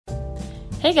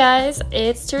Hey guys,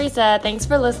 it's Teresa. Thanks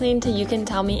for listening to You Can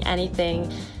Tell Me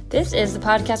Anything. This is the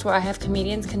podcast where I have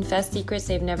comedians confess secrets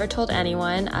they've never told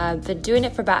anyone. I've been doing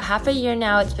it for about half a year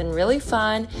now. It's been really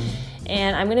fun.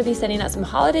 And I'm going to be sending out some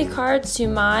holiday cards to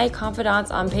my confidants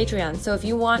on Patreon. So if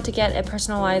you want to get a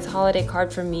personalized holiday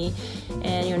card from me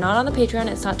and you're not on the Patreon,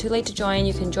 it's not too late to join.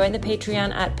 You can join the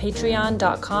Patreon at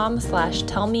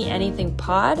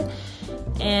patreon.com/tellmeanythingpod.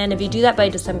 And if you do that by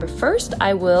December 1st,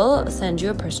 I will send you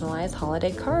a personalized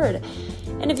holiday card.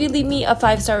 And if you leave me a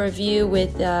 5-star review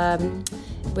with a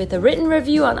written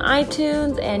review on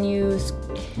iTunes and you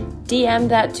DM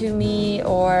that to me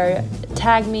or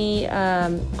tag me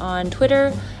on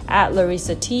Twitter at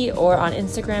Larissa T or on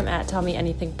Instagram at Tell Me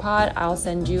Anything Pod, I'll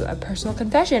send you a personal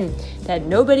confession that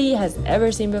nobody has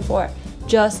ever seen before,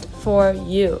 just for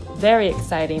you. Very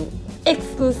exciting,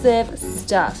 exclusive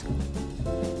stuff.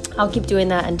 I'll keep doing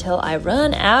that until I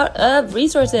run out of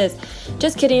resources.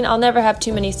 Just kidding, I'll never have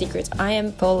too many secrets. I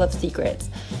am full of secrets.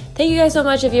 Thank you guys so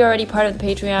much if you're already part of the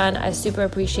Patreon. I super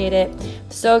appreciate it.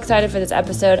 So excited for this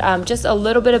episode. Just a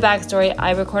little bit of backstory.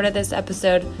 I recorded this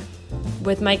episode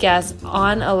with my guests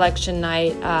on election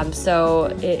night. So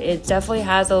it definitely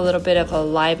has a little bit of a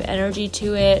live energy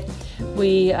to it.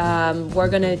 We're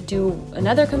going to do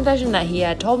another confession that he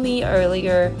had told me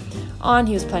earlier on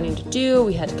he was planning to do.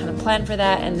 We had to kind of plan for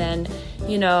that. And then,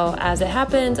 as it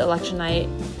happens, election night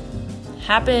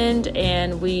happened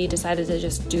and we decided to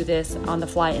just do this on the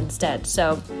fly instead.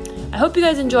 So I hope you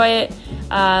guys enjoy it.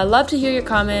 Love to hear your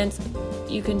comments.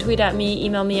 You can tweet at me,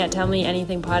 email me at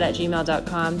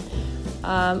tellmeanythingpod@gmail.com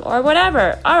or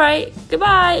whatever. All right,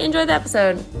 goodbye. Enjoy the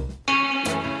episode.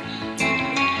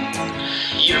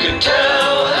 You can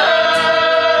tell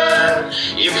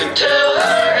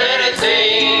her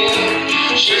anything.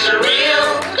 She's a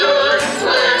real good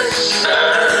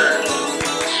listener.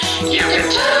 You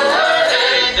can tell her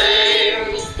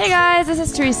anything. Hey guys, this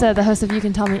is Teresa, the host of You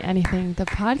Can Tell Me Anything, the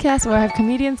podcast where I have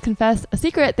comedians confess a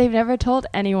secret they've never told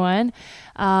anyone.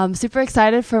 Super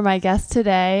excited for my guest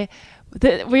today.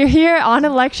 We're here on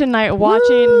election night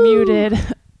watching Muted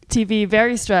TV,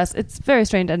 very stressed. It's very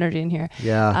strange energy in here.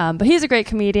 Yeah. But he's a great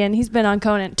comedian. He's been on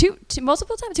Conan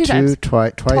multiple times. Two times.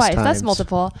 Twice. That's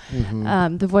multiple.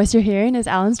 Mm-hmm. The voice you're hearing is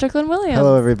Alan Strickland Williams.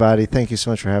 Hello, everybody. Thank you so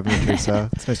much for having me, Teresa.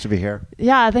 It's nice to be here.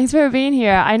 Yeah, thanks for being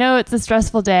here. I know it's a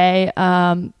stressful day.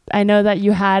 I know that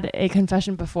you had a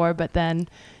confession before, but then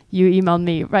you emailed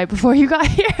me right before you got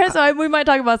here, so we might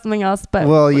talk about something else. But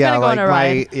we're gonna go on a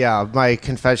ride. My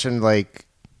confession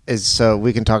is so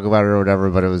we can talk about it or whatever.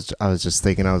 But I was just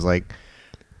thinking, I was like,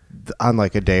 on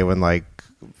like a day when like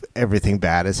everything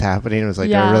bad is happening, it was like,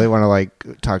 do I really want to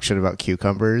like talk shit about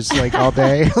cucumbers like all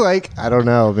day? Like, I don't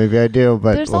know, maybe I do,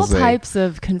 but there's all types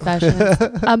of confessions.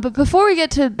 But before we get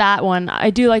to that one,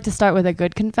 I do like to start with a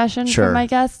good confession for my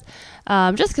guests,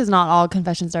 just because not all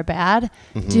confessions are bad.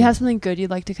 Mm-hmm. Do you have something good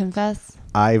you'd like to confess?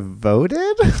 I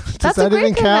voted? That's a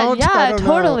great count? Yeah,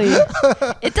 totally.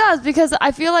 It does, because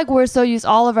I feel like we're so used,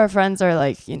 all of our friends are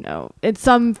like, in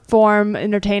some form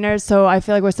entertainers. So I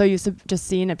feel like we're so used to just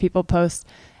seeing that people post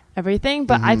everything.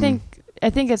 But I think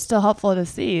it's still helpful to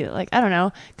see, like, I don't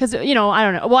know. Because, I don't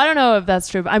know. Well, I don't know if that's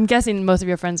true, but I'm guessing most of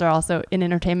your friends are also in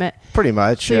entertainment. Pretty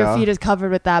much, so your feed is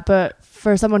covered with that. But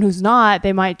for someone who's not,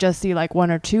 they might just see like one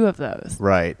or two of those.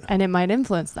 Right. And it might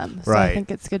influence them. So right. I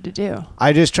think it's good to do.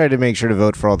 I just tried to make sure to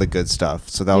vote for all the good stuff.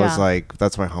 So that was like,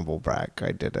 that's my humble brag.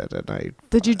 I did it. And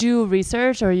Did you do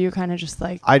research, or you kind of just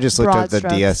like I just looked at the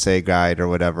DSA guide or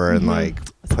whatever and like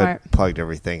plugged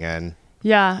everything in.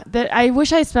 Yeah. I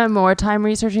wish I spent more time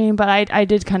researching, but I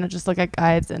did kind of just look at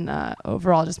guides and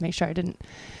overall just make sure I didn't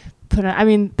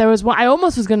there was one, I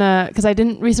almost was gonna, because I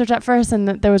didn't research at first, and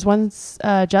there was one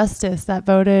justice that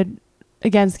voted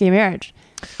against gay marriage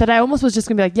that I almost was just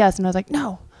gonna be like, yes, and I was like,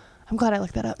 no, I'm glad I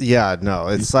looked that up. Yeah, no,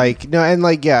 it's like, no, and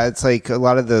like, yeah, it's like a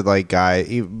lot of the like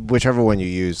whichever one you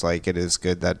use, like it is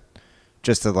good that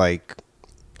just to like,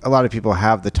 a lot of people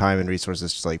have the time and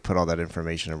resources to like put all that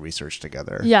information and research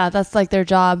together. Yeah, that's like their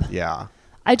job. Yeah.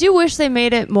 I do wish they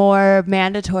made it more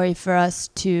mandatory for us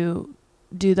to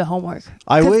do the homework.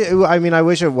 I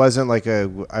wish it wasn't like a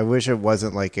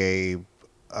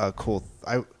cool.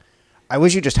 I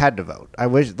wish you just had to vote. I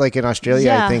wish, like in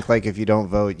Australia, I think like if you don't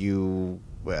vote, you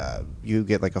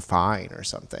get like a fine or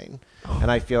something.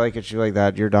 And I feel like it should be like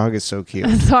that. Your dog is so cute.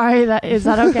 Sorry, is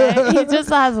that okay? He just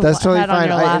has that's totally head fine.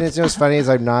 On your lap. And it's what's funny is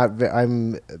I'm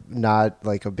not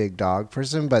like a big dog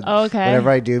person, but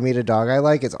whenever I do meet a dog I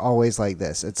like, it's always like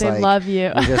this. It's they like love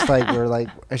you. we're like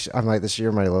I'm like, this,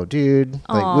 you're my little dude.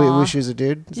 Like Wishu's a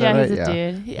dude. Is that right? He's a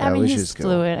dude. I mean, he's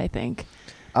fluid, I think.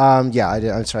 Yeah,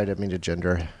 I'm sorry, I didn't mean to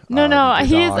gender. No,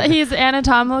 he's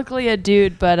anatomically a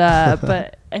dude, but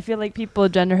I feel like people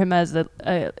gender him as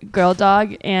a girl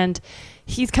dog, and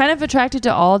he's kind of attracted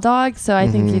to all dogs, so I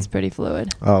think he's pretty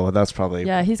fluid. Oh, well, that's probably...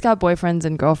 Yeah, he's got boyfriends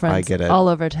and girlfriends I get it. all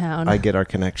over town. I get our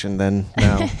connection then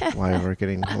now, why we're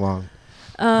getting along.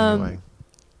 Anyway.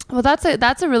 Well, that's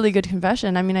a really good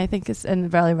confession. I mean, I think it's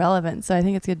really relevant, so I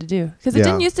think it's good to do. Because it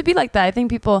didn't used to be like that. I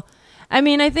think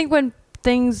when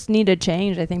things need to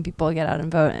change, I think people get out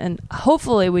and vote, and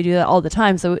hopefully we do that all the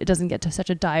time, so it doesn't get to such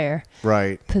a dire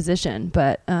position.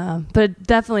 But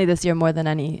definitely this year more than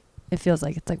any, it feels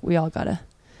like it's like we all gotta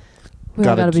be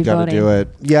voting. Gotta do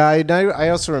it. Yeah, I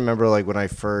also remember like when I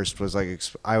first was like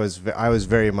I was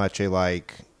very much a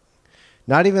like,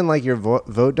 not even like your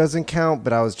vote doesn't count,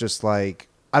 but I was just like,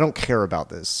 I don't care about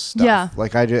this stuff. Yeah,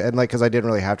 like I did, and like because I didn't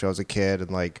really have to. I was a kid and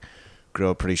like grew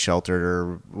up pretty sheltered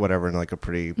or whatever in like a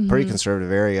pretty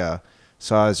conservative area.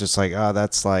 So I was just like, oh,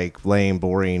 that's like lame,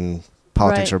 boring.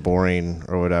 Politics are boring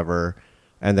or whatever.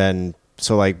 And then,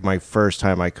 so like my first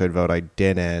time I could vote, I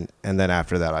didn't. And then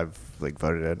after that, I've like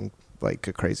voted in like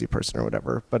a crazy person or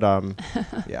whatever. But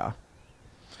yeah.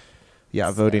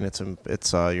 Yeah, voting, it's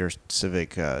your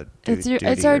civic duty.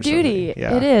 It's our duty.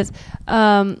 Yeah. It is.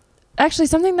 Actually,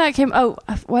 something that came... Oh,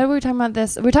 why were we talking about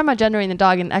this? We were talking about gendering the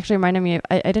dog, and actually reminded me...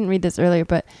 I didn't read this earlier,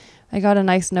 but I got a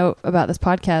nice note about this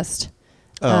podcast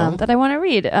that I want to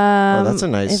read. That's a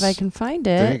nice... If I can find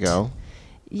it. There you go.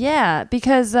 Yeah,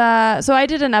 because... so I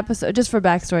did an episode, just for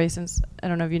backstory, since I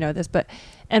don't know if you know this, but...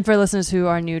 And for listeners who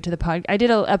are new to the pod, I did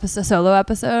a solo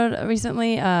episode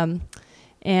recently,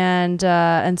 and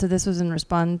so this was in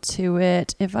response to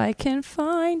it. If I can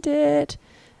find it...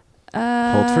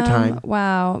 hold for time.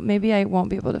 Wow, maybe I won't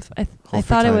be able to. I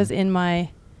thought it was in my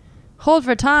hold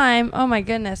for time. Oh my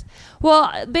goodness.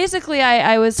 Well, basically,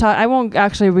 I was taught. I won't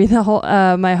actually read the whole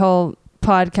my whole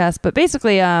podcast, but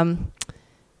basically, oh,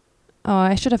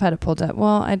 I should have had it pulled up.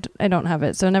 Well, I don't have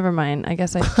it, so never mind. I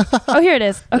guess oh, here it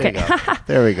is. Okay,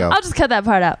 there we go. I'll just cut that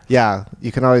part out. Yeah,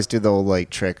 you can always do the old like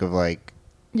trick of like.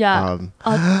 Yeah.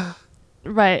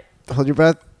 Right. Hold your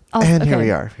breath. Here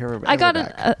we are. I got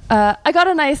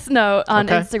a nice note on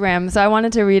Instagram, so I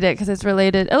wanted to read it because it's a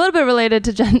little bit related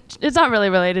to it's not really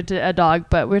related to a dog,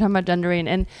 but we're talking about gendering.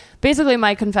 And basically,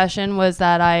 my confession was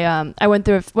that I went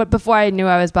through before I knew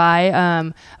I was bi.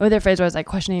 I went through a phase where I was like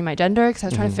questioning my gender because I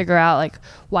was trying to figure out like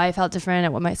why I felt different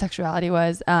and what my sexuality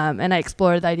was. And I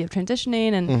explored the idea of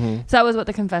transitioning, and so that was what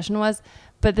the confession was.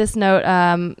 But this note,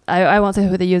 I won't say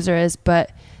who the user is,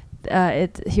 but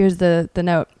here's the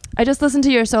note. I just listened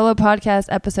to your solo podcast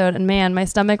episode, and man, my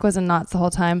stomach was in knots the whole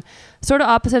time. Sort of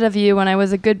opposite of you, when I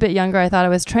was a good bit younger, I thought I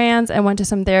was trans and went to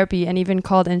some therapy and even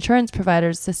called insurance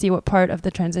providers to see what part of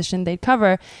the transition they'd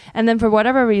cover. And then for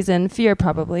whatever reason, fear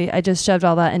probably, I just shoved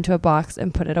all that into a box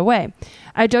and put it away.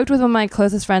 I joked with one of my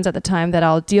closest friends at the time that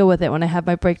I'll deal with it when I have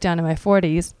my breakdown in my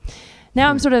 40s. Now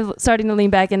I'm sort of starting to lean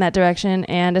back in that direction,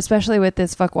 and especially with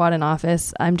this fuckwad in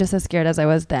office, I'm just as scared as I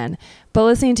was then. But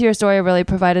listening to your story really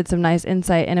provided some nice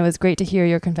insight, and it was great to hear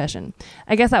your confession.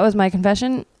 I guess that was my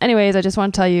confession. Anyways, I just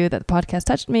want to tell you that the podcast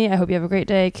touched me. I hope you have a great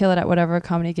day. Kill it at whatever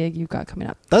comedy gig you've got coming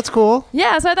up. That's cool.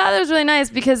 Yeah, so I thought that was really nice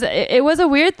because it was a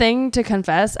weird thing to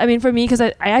confess. I mean, for me, because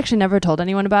I actually never told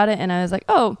anyone about it, and I was like,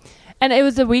 oh... And it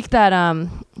was the week that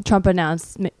Trump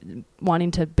announced wanting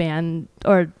to ban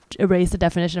or erase the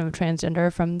definition of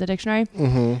transgender from the dictionary.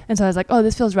 Mm-hmm. And so I was like, oh,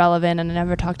 this feels relevant, and I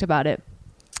never talked about it.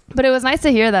 But it was nice to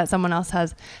hear that someone else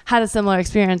has had a similar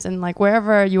experience, and like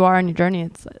wherever you are in your journey,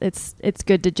 it's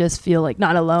good to just feel like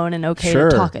not alone and okay to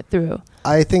talk it through.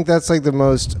 I think that's like the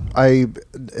most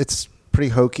it's pretty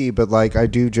hokey, but like I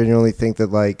do genuinely think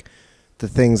that like the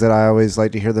things that I always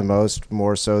like to hear the most,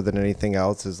 more so than anything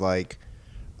else, is like,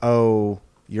 oh,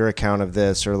 your account of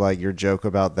this or like your joke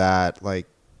about that like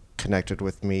connected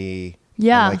with me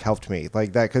and like helped me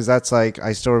like that, because that's like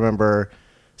I still remember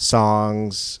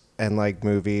songs and like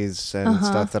movies and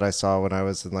stuff that I saw when I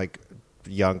was in like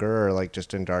younger or like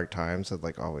just in dark times that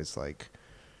like always like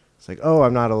it's like, oh,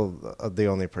 I'm not the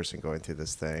only person going through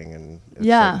this thing, and it's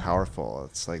like powerful.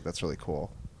 It's like that's really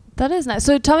cool. That is nice.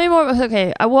 So tell me more.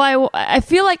 Okay, well I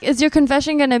feel like, is your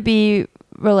confession going to be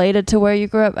related to where you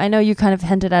grew up? I know you kind of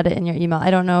hinted at it in your email.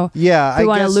 I don't know. Yeah, if you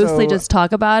want to loosely just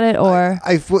talk about it, or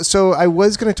so I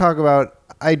was going to talk about.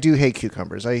 I do hate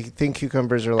cucumbers. I think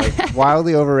cucumbers are like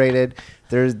wildly overrated.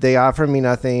 They offer me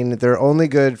nothing. They're only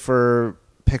good for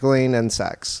pickling and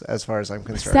sex, as far as I'm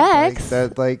concerned. Sex?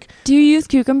 Do you use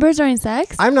cucumbers during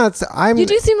sex? You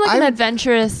do seem like an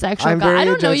adventurous sexual guy. I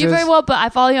don't know you very well, but I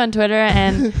follow you on Twitter,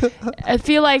 and I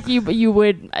feel like you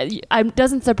would. It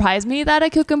doesn't surprise me that a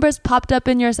cucumber's popped up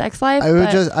in your sex life.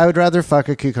 I would rather fuck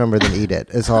a cucumber than eat it.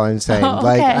 Is all I'm saying. Oh,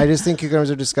 okay. I just think cucumbers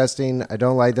are disgusting. I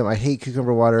don't like them. I hate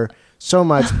cucumber water so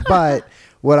much. But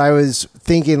what I was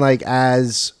thinking,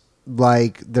 as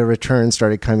the returns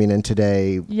started coming in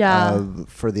today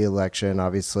for the election,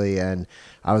 obviously, and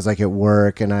I was at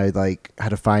work and I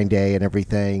had a fine day and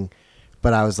everything,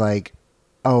 but I was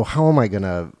oh, how am I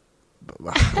gonna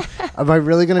am I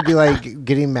really gonna be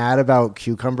getting mad about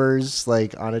cucumbers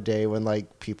on a day when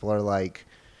people are I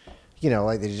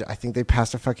think they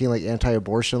passed a fucking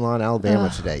anti-abortion law in Alabama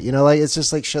today, it's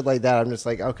just shit like that. I'm just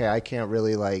okay, I can't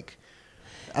really I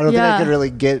don't think I could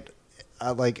really get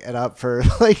it up for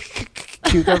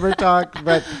cucumber talk,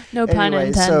 but no pun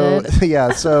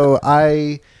intended. So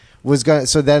I was gonna.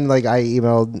 So then I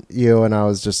emailed you and I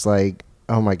was just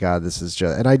oh my god, this is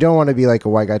just. And I don't want to be a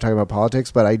white guy talking about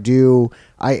politics, but I do.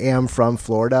 I am from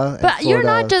Florida. But you're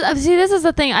not just. See, this is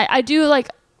the thing. I do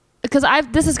because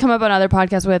this has come up on other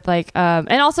podcasts with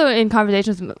and also in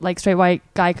conversations with straight white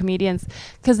guy comedians,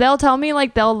 because they'll tell me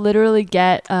they'll literally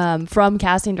get from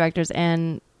casting directors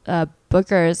and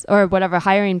bookers or whatever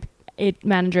hiring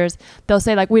managers, they'll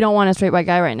say we don't want a straight white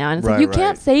guy right now, and it's you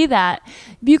can't say that.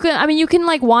 You can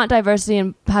want diversity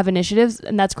and have initiatives,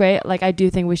 and that's great. I do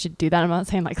think we should do that. I'm not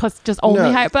saying let's just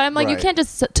only hire, but I'm you can't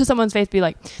just to someone's face be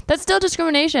that's still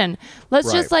discrimination.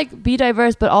 Let's just be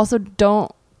diverse, but also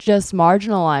don't just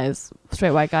marginalize straight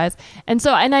white guys. And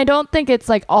I don't think it's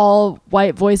all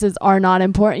white voices are not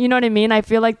important. You know what I mean? I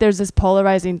feel there's this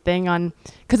polarizing thing on,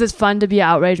 because it's fun to be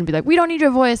outraged and be we don't need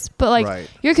your voice, but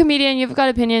you're a comedian, you've got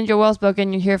opinions, you're well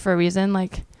spoken, you're here for a reason.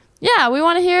 Yeah, we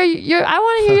want to hear I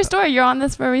want to hear your story. You're on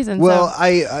this for a reason. Well,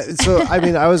 I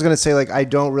was going to say I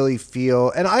don't really feel,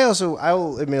 and I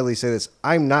will admittedly say this,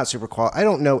 I'm not super I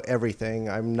don't know everything.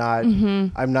 I'm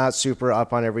not super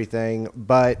up on everything,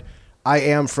 but I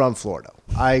am from Florida.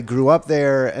 I grew up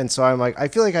there, and so I'm I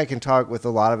feel I can talk with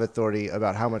a lot of authority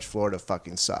about how much Florida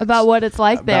fucking sucks. About what it's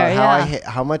like there,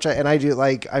 how much and I do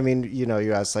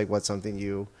you asked what's something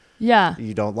you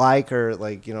don't like or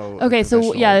Okay,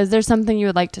 so is there something you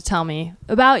would like to tell me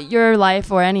about your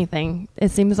life or anything?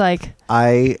 It seems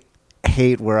I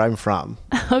hate where I'm from.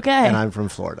 Okay. And I'm from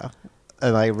Florida.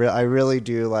 And I really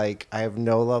do I have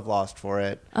no love lost for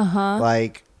it.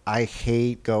 I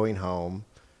hate going home.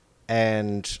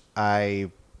 And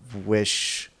I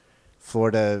wish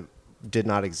Florida did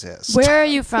not exist. Where are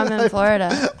you from in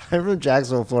Florida? I'm from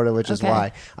Jacksonville, Florida, which is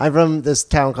why. I'm from this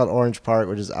town called Orange Park,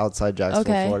 which is outside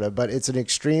Jacksonville, Florida. But it's an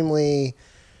extremely...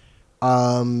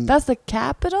 That's the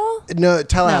capital? No,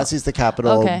 Tallahassee is the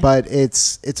capital. Okay. But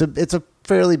it's a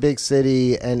fairly big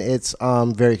city, and it's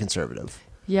very conservative.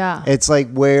 Yeah. It's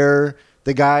where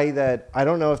the guy that... I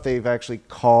don't know if they've actually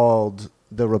called...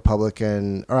 the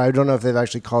Republican, or I don't know if they've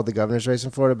actually called the governor's race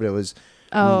in Florida, but it was.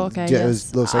 Oh, okay.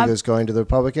 Looks like it was going to the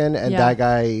Republican, and that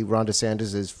guy Ron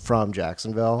DeSantis is from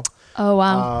Jacksonville. Oh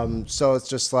wow. So it's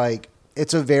just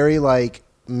it's a very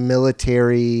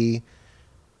military,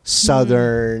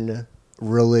 Southern,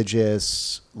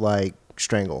 religious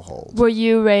stranglehold. Were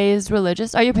you raised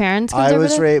religious? Are your parents conservative? I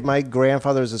was raised. My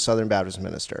grandfather was a Southern Baptist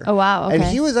minister. Oh wow. Okay. And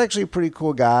he was actually a pretty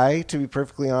cool guy, to be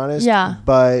perfectly honest. Yeah.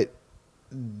 But.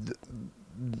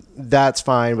 That's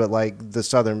fine, but the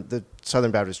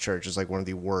Southern Baptist Church is one of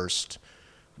the worst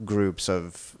groups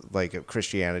of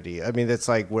Christianity. I mean, it's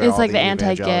where it's all the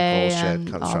anti-gay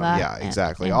shit comes from. That. Yeah,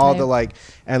 exactly. All the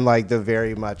and the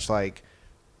very much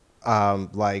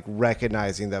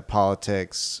recognizing that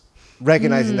politics,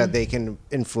 that they can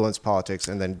influence politics,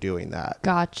 and then doing that.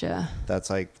 Gotcha. That's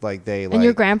they. And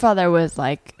your grandfather was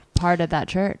part of that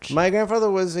church. My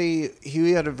grandfather was he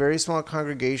had a very small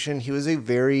congregation. He was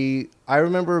I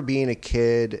remember being a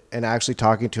kid and actually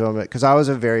talking to him because I was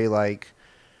a very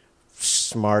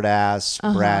smart ass,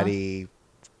 bratty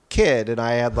kid. And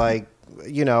I had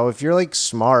if you're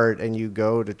smart and you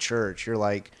go to church,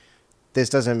 you're this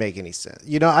doesn't make any sense.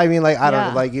 I mean, I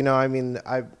don't I mean,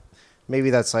 maybe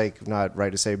that's not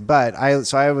right to say, but I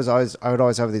would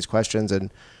always have these questions.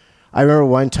 And I remember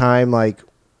one time, I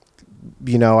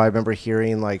remember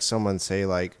hearing someone say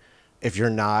if you're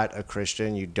not a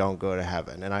Christian, you don't go to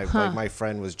heaven. And my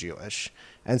friend was Jewish.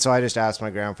 And so I just asked my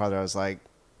grandfather, I was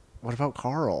what about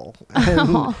Carl?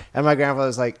 And my grandfather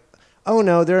was oh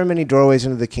no, there are many doorways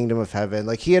into the kingdom of heaven.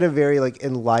 He had a very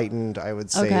enlightened, I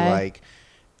would say,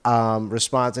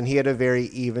 response. And he had a very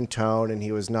even tone, and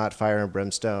he was not fire and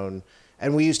brimstone.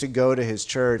 And we used to go to his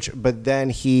church, but then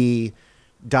he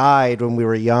died when we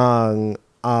were young.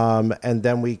 And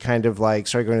then we kind of like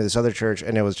started going to this other church,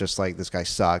 and it was just like, this guy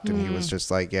sucked. And he was just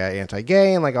like, yeah,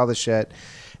 anti-gay and like all this shit.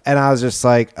 And I was just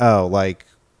like, oh, like,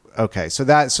 okay. So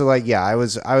I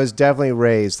was definitely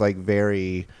raised like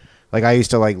very, like I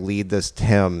used to like lead this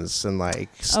hymns and like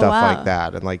stuff like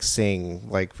that, and like sing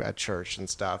like at church and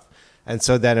stuff. And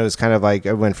so then it was kind of like,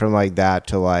 it went from like that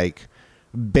to like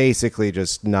basically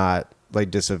just not like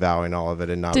disavowing all of it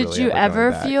and not really. Did you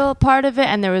ever feel part of it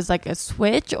and there was like a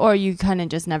switch, or you kind of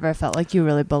just never felt like you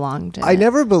really belonged in it? I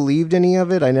never believed any of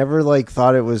it. I never like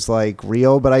thought it was like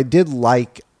real, but I did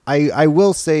like, I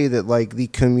will say that like the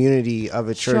community of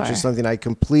a church is something I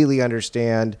completely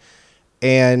understand.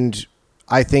 And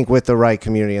I think with the right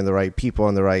community and the right people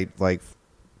and the right like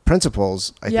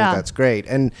principles, I think that's great.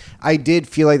 And I did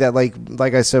feel like that,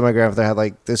 like I said, my grandfather had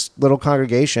like this little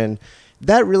congregation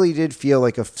that really did feel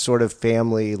like a sort of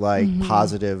family, like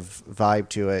positive vibe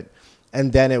to it.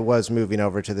 And then it was moving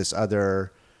over to this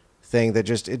other thing that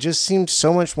it just seemed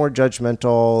so much more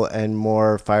judgmental and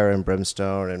more fire and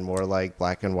brimstone and more like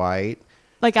black and white.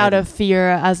 Like out of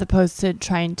fear as opposed to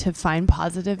trying to find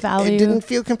positive value. It didn't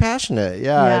feel compassionate.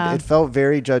 Yeah. It felt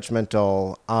very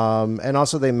judgmental. And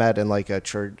also they met in like a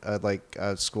church,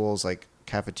 school's like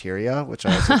cafeteria, which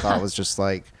I also thought was just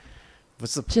like,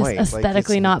 what's the point? Just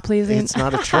aesthetically like, not pleasing. It's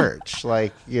not a church,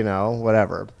 like, you know,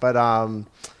 whatever. But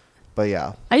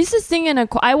yeah. I used to sing in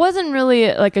I wasn't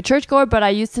really like a churchgoer, but I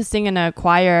used to sing in a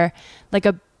choir, like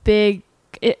a big,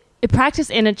 it practiced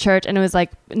in a church, and it was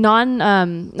like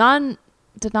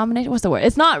non-denomination. What's the word?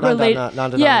 It's not related.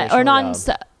 Non-denominational. Yeah, or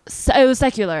it was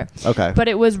secular. Okay. But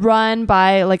it was run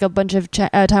by like a bunch of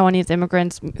Taiwanese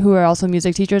immigrants who are also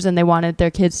music teachers, and they wanted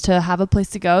their kids to have a place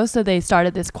to go. So they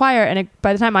started this choir, and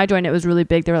by the time I joined, it was really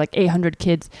big. There were like 800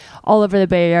 kids all over the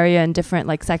Bay Area in different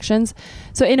like sections.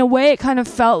 So in a way, it kind of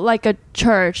felt like a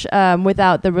church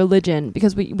without the religion,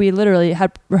 because we literally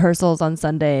had rehearsals on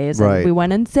Sundays, and we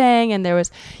went and sang, and there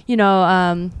was, you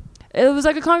know, it was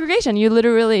like a congregation. You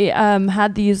literally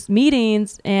had these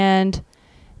meetings, and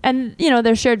you know,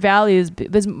 their shared values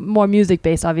was more music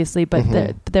based, obviously, but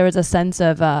there was a sense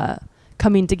of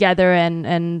coming together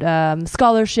and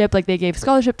scholarship. Like they gave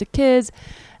scholarship to kids,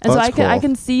 and I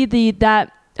can see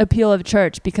that appeal of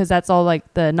church, because that's all like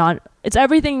it's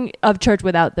everything of church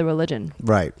without the religion.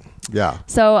 Right. Yeah.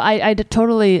 So I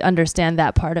totally understand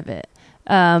that part of it.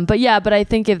 But I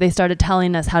think if they started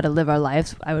telling us how to live our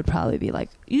lives, I would probably be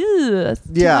like, ew, that's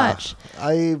too much.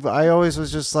 I always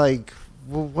was just like,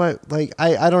 well, what? Like,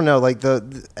 I don't know. Like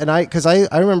because I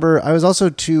remember I was also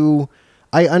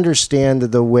I understand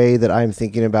that the way that I'm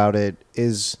thinking about it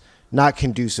is not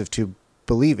conducive to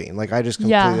believing. Like, I just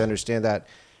completely understand that.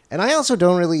 And I also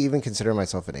don't really even consider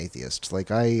myself an atheist.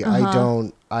 Like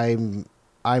I'm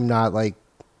not like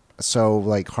so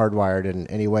like hardwired in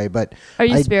any way, but are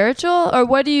you spiritual, or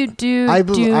what do you do? I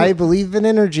believe in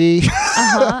energy.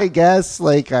 I guess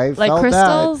like I like felt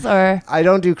crystals that. Or I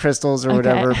don't do crystals or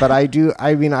whatever, but I do.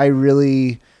 I mean, I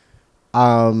really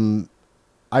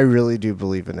do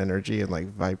believe in energy and like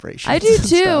vibrations. I do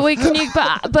too. Wait, can you?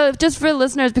 But just for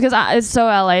listeners, because it's so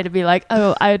LA to be like,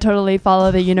 oh, I totally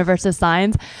follow the universe of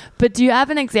signs. But do you have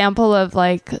an example of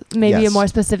like maybe a more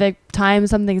specific time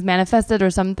something's manifested, or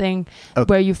something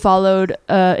where you followed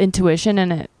intuition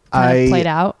and it kind of played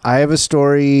out? I have a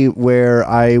story where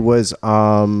I was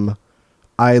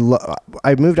I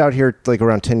moved out here like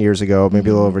around 10 years ago, maybe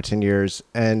a little over 10 years,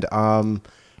 and I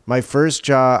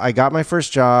got my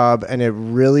first job, and it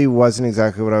really wasn't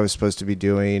exactly what I was supposed to be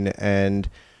doing, and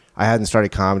I hadn't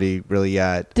started comedy really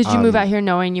yet. Did you move out here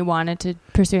knowing you wanted to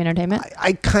pursue entertainment?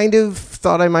 I kind of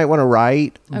thought I might want to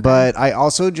write, but I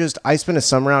also I spent a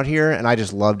summer out here, and I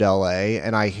just loved LA,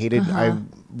 and I hated, I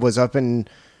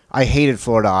hated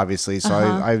Florida, obviously. So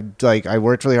I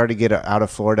worked really hard to get out of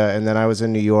Florida, and then I was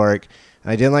in New York,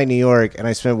 and I didn't like New York, and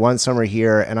I spent one summer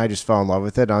here, and I just fell in love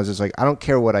with it. And I was just like, I don't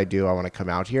care what I do, I want to come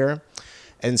out here.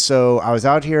 And so I was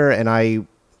out here, and I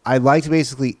liked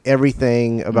basically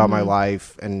everything about my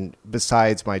life, and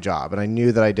besides my job. And I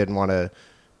knew that I didn't want to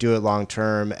do it long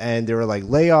term. And there were like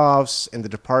layoffs in the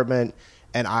department,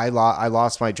 and I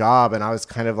lost my job, and I was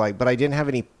kind of like, but I didn't have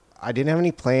any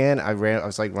plan. I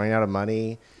was like running out of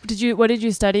money. What did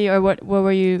you study, or what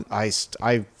were you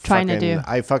trying to do?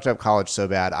 I fucked up college so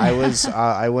bad. I was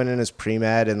I went in as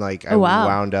pre-med, and like I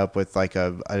wound up with like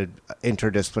a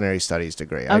interdisciplinary studies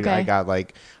degree. Okay. I got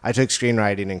like, I took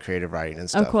screenwriting and creative writing and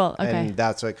stuff. Oh, cool. Okay. And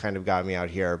that's what kind of got me out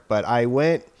here. But I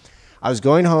was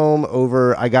going home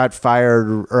I got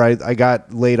fired, or I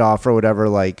got laid off or whatever,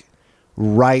 like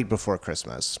right before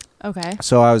Christmas. Okay.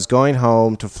 So I was going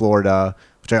home to Florida,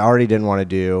 which I already didn't want to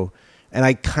do. And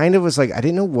I kind of was like, I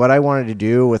didn't know what I wanted to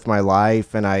do with my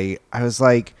life. And I was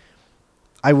like,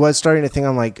 I was starting to think,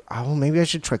 I'm like, oh, maybe I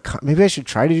should try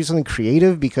to do something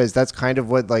creative, because that's kind of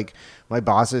what like my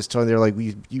bosses told me. They're like,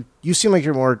 you seem like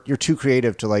you're too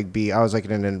creative to like be. I was like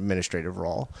in an administrative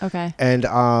role. Okay. And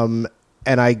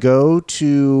I go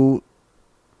to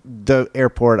the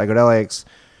airport. I go to LAX.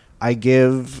 I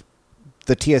give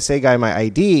the TSA guy my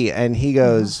ID, and he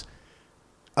goes,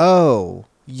 "Oh,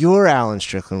 you're Alan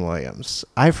Strickland Williams.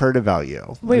 I've heard about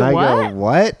you." Wait, and I what? go,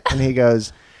 "What?" And he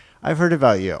goes, "I've heard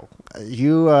about you.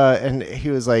 And he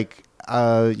was like,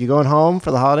 you going home for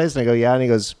the holidays?" And I go, "Yeah." And he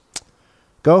goes,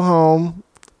 "Go home,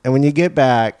 and when you get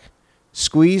back,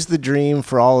 squeeze the dream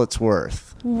for all it's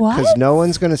worth. What? Because no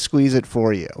one's going to squeeze it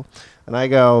for you." And I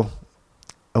go,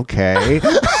 "Okay."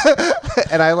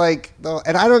 And I like,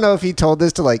 and I don't know if he told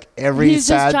this to like every He's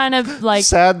just trying to like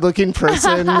sad looking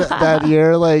person that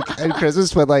year, like at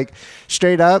Christmas, but like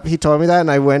straight up, he told me that,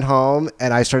 and I went home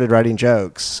and I started writing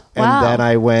jokes. Wow. And then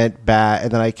I went back,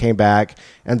 and then I came back,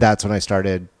 and that's when I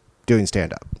started doing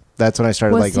stand up. That's when I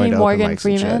started was like going he to Morgan open mics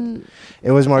and Freeman? shit.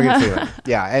 It was Morgan Freeman.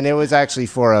 Yeah, and it was actually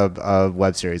for a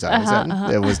web series I was in.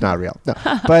 It was not real. No.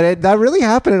 But that really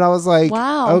happened, and I was like,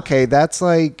 wow. Okay, that's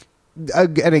like,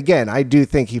 and again, I do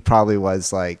think he probably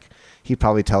was like, he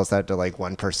probably tells that to like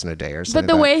one person a day or something.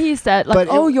 But the way he said, like,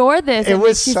 "Oh, you're this," it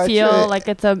makes you feel like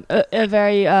it's a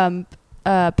very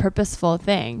purposeful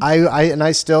thing.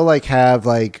 I still like have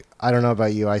like, I don't know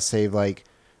about you, I save like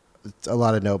a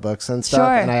lot of notebooks and stuff.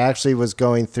 Sure. And I actually was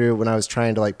going through, when I was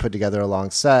trying to like put together a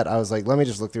long set, I was like, let me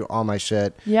just look through all my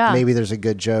shit. Yeah. Maybe there's a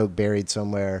good joke buried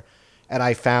somewhere. And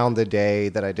I found the day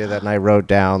that I did that, and I wrote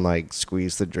down like,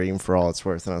 squeeze the dream for all it's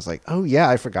worth. And I was like, oh yeah,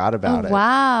 I forgot about it.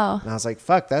 Wow. And I was like,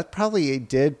 fuck, that probably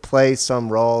did play some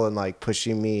role in like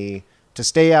pushing me to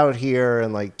stay out here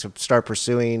and like to start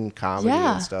pursuing comedy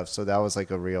and stuff. So that was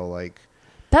like a real like,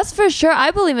 that's for sure.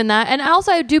 I believe in that. And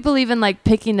also I do believe in like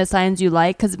picking the signs you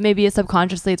like, because maybe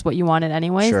subconsciously it's what you wanted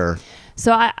anyway. Sure.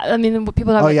 So I mean,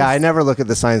 people have. Oh yeah, I never look at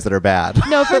the signs that are bad.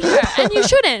 No, for sure, and you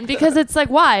shouldn't, because it's like,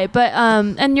 why? But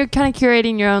and you're kind of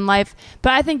curating your own life.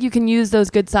 But I think you can use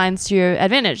those good signs to your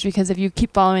advantage, because if you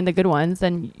keep following the good ones,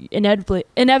 then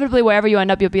inevitably wherever you end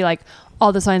up, you'll be like,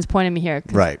 all the signs pointed me here.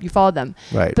 Right. You followed them.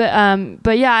 Right.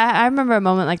 But yeah, I remember a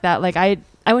moment like that. Like I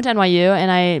went to NYU,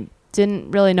 and I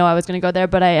didn't really know I was going to go there,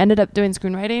 but I ended up doing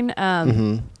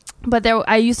screenwriting. But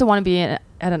I used to want to be at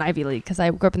an Ivy League, because I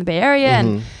grew up in the Bay Area,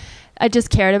 and I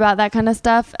just cared about that kind of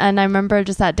stuff. And I remember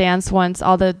just at dance once,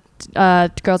 all the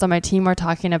girls on my team were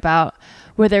talking about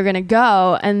where they're going to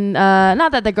go. And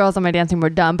not that the girls on my dance team were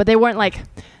dumb, but they weren't like,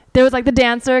 there was like the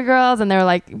dancer girls, and they were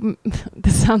like,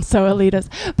 this sounds so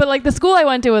elitist, but like the school I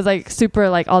went to was like super,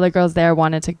 like all the girls there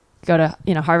wanted to go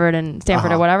to, Harvard and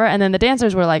Stanford or whatever. And then the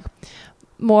dancers were like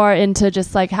more into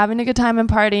just like having a good time and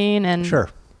partying, and sure,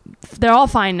 they're all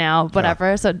fine now, whatever.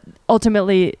 Yeah. So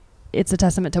ultimately it's a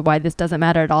testament to why this doesn't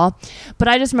matter at all. But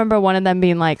I just remember one of them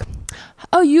being like,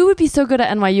 "Oh, you would be so good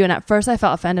at NYU." And at first I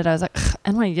felt offended. I was like,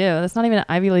 NYU, that's not even an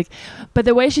Ivy League. But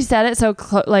the way she said it so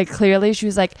clearly, she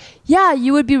was like, "Yeah,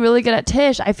 you would be really good at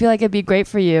Tisch. I feel like it'd be great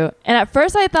for you." And at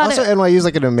first I thought also NYU is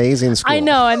like an amazing school. I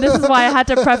know. And this is why I had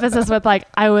to preface this with like,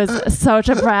 I was such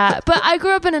a brat. But I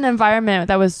grew up in an environment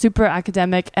that was super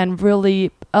academic and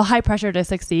really a high pressure to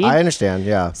succeed. I understand.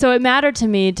 Yeah. So it mattered to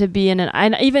me to be in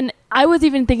I was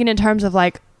even thinking in terms of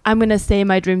like, I'm going to say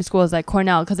my dream school is like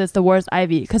Cornell, because it's the worst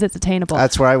Ivy, because it's attainable.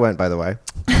 That's where I went, by the way.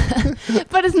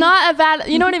 But it's not a bad,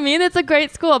 you know what I mean? It's a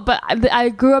great school. But I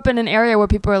grew up in an area where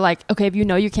people are like, okay, if you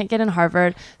know you can't get in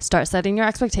Harvard, start setting your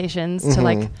expectations to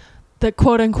like the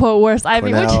quote unquote worst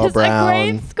Ivy, Cornell, which is Brown. a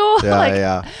great school.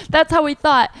 Yeah, That's how we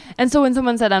thought. And so when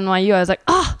someone said NYU, I was like,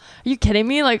 are you kidding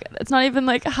me? Like, it's not even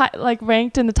like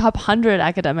ranked in the top 100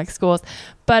 academic schools.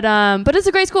 But it's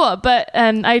a great school.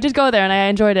 And I did go there, and I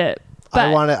enjoyed it.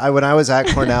 But when I was at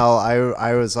Cornell,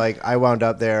 I was like, I wound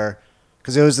up there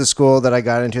because it was the school that I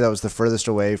got into that was the furthest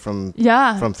away from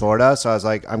Florida. So I was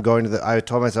like, I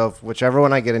told myself, whichever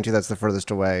one I get into that's the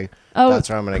furthest away, that's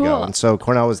where I'm going to go. And so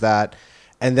Cornell was that.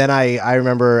 And then I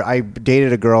remember I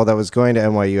dated a girl that was going to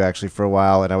NYU actually for a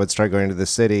while, and I would start going to the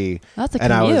city. That's a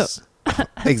commute. I was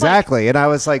exactly. And I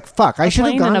was like, fuck, I should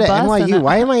have gone to NYU.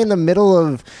 Why am I in the middle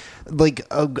of like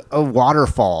a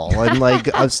waterfall in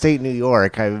like upstate New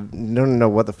York? I don't know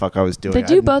what the fuck I was doing. They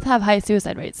do both have high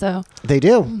suicide rates, so they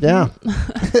do, yeah.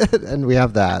 And we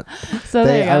have that. So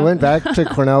there you go. I went back to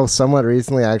Cornell somewhat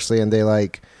recently actually, and they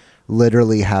like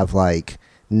literally have like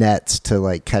nets to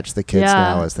like catch the kids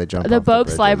now as they jump the off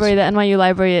Bopes library, the NYU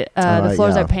library, the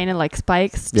floors are painted like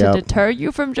spikes to Yep. deter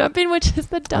you from jumping, which is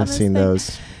the dumbest I've seen thing.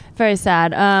 those. very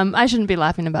sad. I shouldn't be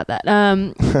laughing about that.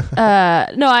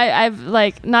 No, I've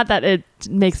like, not that it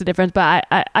makes a difference, but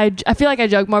I feel like I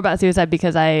joke more about suicide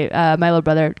because my little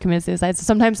brother committed suicide. So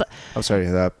sometimes I'm sorry to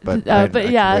hear that, but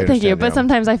yeah, thank you. But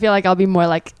sometimes I feel like I'll be more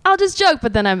like, I'll just joke,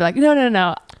 but then I'm like,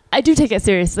 no. I do take it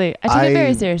seriously. I take it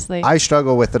very seriously. I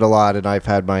struggle with it a lot, and I've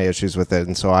had my issues with it,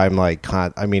 and so I'm like,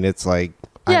 I mean, it's like.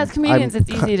 Yeah, as comedians, it's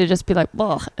easy to just be like,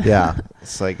 well. Yeah,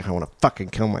 it's like, I want to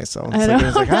fucking kill myself.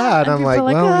 It's like, and I'm like,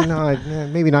 well, you know,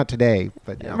 maybe not today,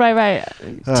 but yeah. Right.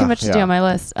 Too much to do on my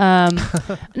list. No,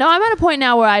 I'm at a point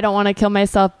now where I don't want to kill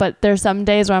myself, but there's some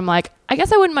days where I'm like, I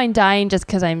guess I wouldn't mind dying just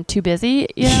because I'm too busy.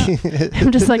 You know?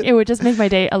 I'm just like, it would just make my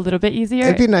day a little bit easier.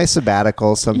 It'd be a nice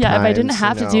sabbatical sometimes. Yeah, if I didn't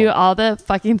have to do all the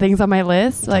fucking things on my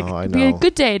list, like, it'd be a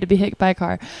good day to be hit by a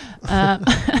car.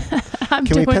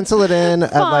 Can we pencil it in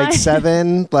at like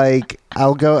 7? Like,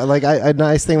 I'll go, like, a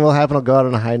nice thing will happen. I'll go out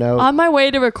on a high note. On my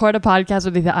way to record a podcast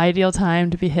would be the ideal time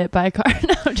to be hit by a car.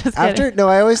 No, just kidding. No,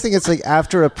 I always think it's like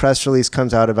after a press release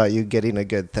comes out about you getting a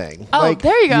good thing. Oh, like,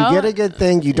 there you go. You get a good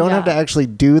thing. You don't have to actually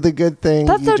do the good thing.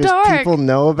 That's so dark. People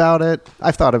know about it.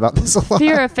 I've thought about this a lot.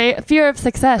 Fear of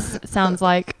success sounds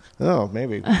like. Oh,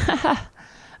 maybe.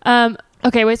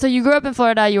 Okay, wait. So you grew up in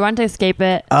Florida. You wanted to escape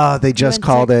it. They just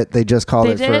called it. They just called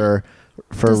it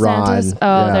for Ron.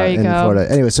 Oh, there you in go.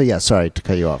 Florida. Anyway, so yeah, sorry to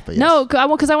cut you off, but yes. No,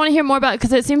 because I want to hear more about.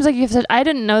 Because it seems like you've said I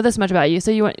didn't know this much about you.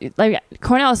 So you went like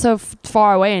Cornell is so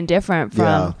far away and different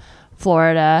from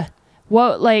Florida.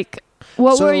 What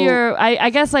were your? I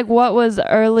guess like what was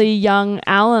early young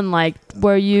Alan like?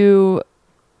 Were you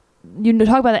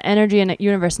talk about the energy in the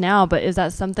universe now, but is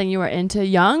that something you were into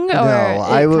young, or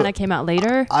it kind of came out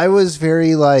later? I was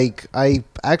very like, I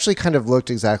actually kind of looked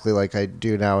exactly like I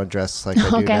do now and dressed like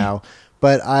I do now,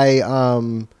 but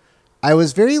I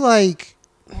was very like,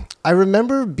 I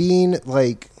remember being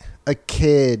like a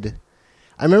kid.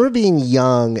 I remember being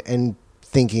young and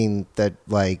thinking that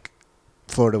like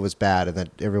Florida was bad and that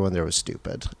everyone there was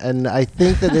stupid, and I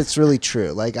think that it's really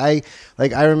true. I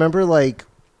remember like.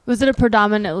 Was it a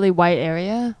predominantly white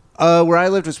area? Where I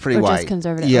lived was pretty white. Just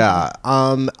conservative? Yeah.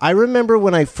 I remember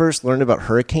when I first learned about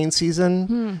hurricane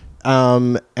season,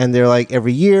 and they're like,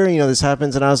 every year, you know, this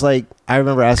happens. And I was like, I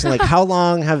remember asking, like, how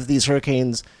long have these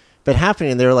hurricanes been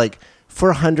happening? And they were like,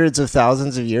 for hundreds of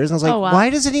thousands of years. And I was like, why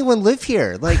does anyone live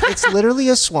here? Like, it's literally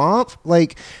a swamp.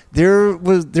 Like, there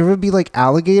would be like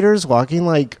alligators walking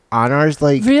like on ours,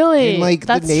 like really, in, like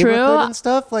that's the neighborhood true? And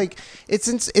stuff. Like,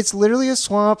 it's literally a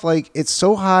swamp. Like, it's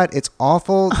so hot, it's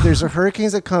awful. There's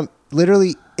hurricanes that come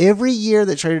literally every year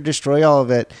that try to destroy all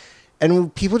of it,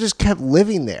 and people just kept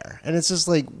living there. And it's just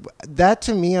like that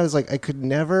to me. I was like, I could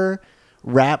never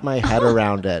wrap my head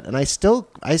around it, and I still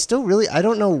really, I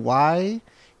don't know why.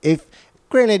 If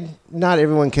granted, not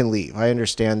everyone can leave. I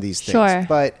understand these things. Sure.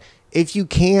 But if you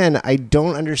can, I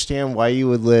don't understand why you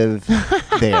would live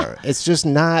there. It's just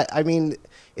not, I mean,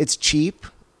 it's cheap,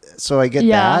 so I get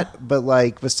that. But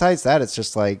like, besides that, it's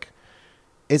just like,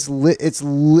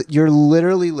 you're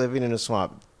literally living in a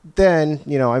swamp. Then,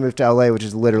 you know, I moved to LA, which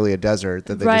is literally a desert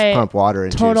that they just pump water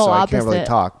into, Total so I opposite. can't really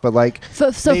talk. But like,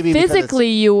 so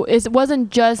physically, it wasn't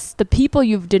just the people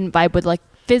you didn't vibe with, like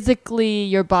physically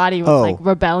your body was like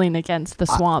rebelling against the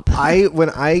swamp.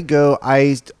 Whenever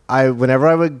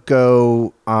I would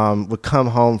go, would come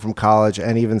home from college,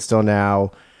 and even still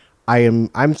now,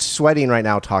 I'm sweating right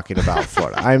now talking about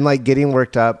Florida. I'm like getting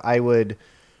worked up. I would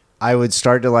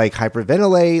start to like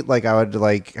hyperventilate. Like I would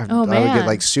like, I would get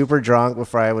like super drunk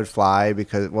before I would fly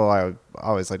because, well, I would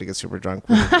always like to get super drunk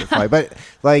before I would fly, but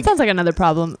like. Sounds like another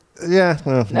problem. Yeah.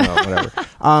 Well, no, whatever.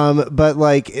 But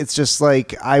like, it's just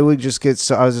like, I would just get,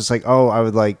 so I was just like, I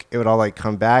would like, it would all like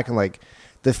come back, and like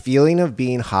the feeling of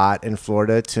being hot in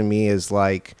Florida to me is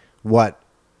like what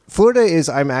Florida is.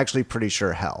 I'm actually pretty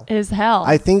sure hell is hell.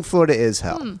 I think Florida is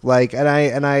hell. Like,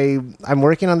 I'm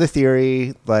working on the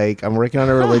theory. Like, I'm working on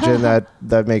a religion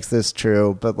that makes this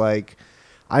true. But like,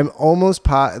 I'm almost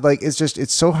like,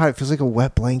 it's so hot. It feels like a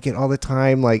wet blanket all the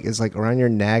time. Like, it's like around your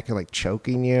neck and like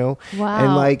choking you. Wow.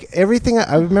 And like everything.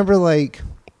 I remember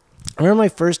my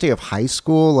first day of high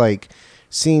school, like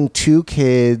seeing two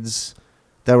kids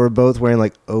that were both wearing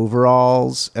like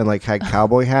overalls and like had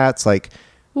cowboy hats, like.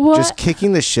 What? Just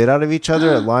kicking the shit out of each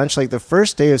other at lunch, like the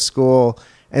first day of school.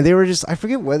 And they were just, I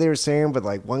forget what they were saying, but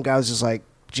like one guy was just like,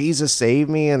 Jesus save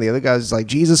me. And the other guy was just like,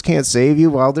 Jesus can't save you,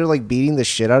 while they're like beating the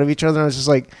shit out of each other. And I was just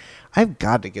like, I've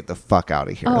got to get the fuck out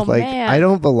of here. Oh, like, man. I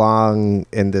don't belong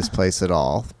in this place at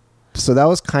all. So that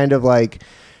was kind of like,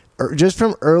 just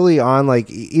from early on, like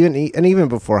even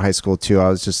before high school too, I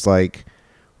was just like,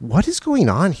 what is going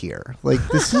on here? Like,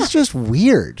 this is just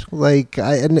weird. Like,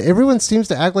 and everyone seems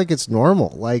to act like it's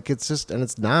normal. Like, it's just, and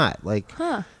it's not. Like,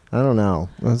 I don't know.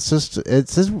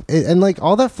 And like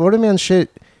all that Florida man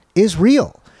shit is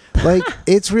real. Like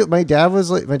it's real. My dad's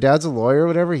a lawyer or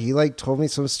whatever. He like told me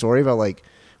some story about like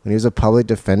when he was a public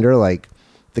defender, like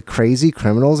the crazy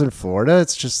criminals in Florida.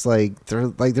 It's just like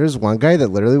there's one guy that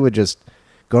literally would just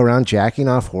go around jacking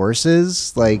off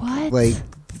horses. Like What? like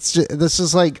this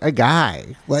is like a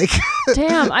guy. Like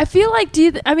Damn, I feel like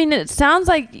it sounds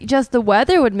like just the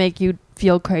weather would make you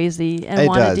feel crazy and It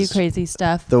want to do does. crazy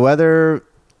stuff. the weather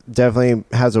definitely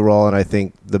has a role, and I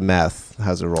think the meth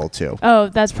has a role too. Oh,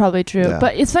 that's probably true. Yeah.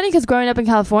 But it's funny because growing up in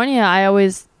California,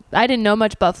 I didn't know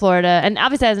much about Florida. And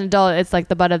obviously as an adult, it's like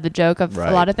the butt of the joke of Right.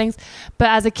 a lot of things. But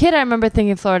as a kid, I remember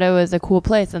thinking Florida was a cool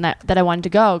place and that I wanted to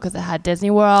go because it had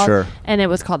Disney World. Sure. And it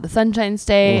was called the Sunshine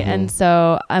State. Mhm. And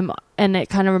so and it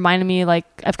kind of reminded me like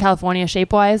of California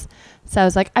shape-wise. So I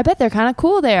was like, I bet they're kind of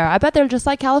cool there. I bet they're just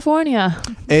like California.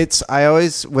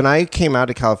 When I came out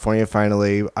to California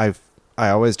finally, I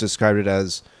always described it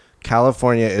as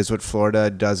California is what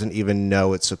Florida doesn't even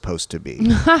know it's supposed to be.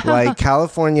 Like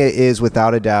California is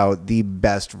without a doubt the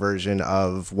best version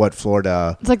of what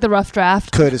Florida It's like the rough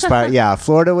draft. could aspire. Yeah,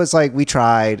 Florida was like, we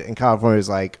tried, and California was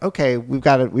like, okay,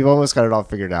 we've almost got it all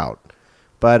figured out.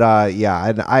 But yeah,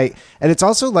 and it's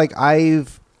also like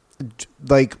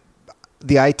like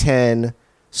the I-10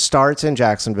 starts in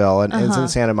Jacksonville and ends in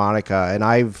Santa Monica, and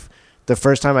the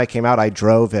first time I came out, I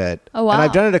drove it. Oh, wow. And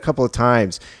I've done it a couple of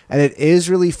times. And it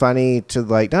is really funny to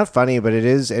like, not funny, but it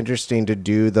is interesting to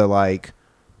do the like,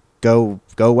 go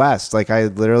west. Like I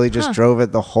literally just drove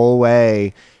it the whole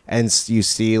way. And you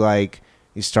see like,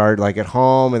 you start like at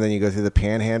home and then you go through the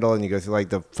Panhandle and you go through like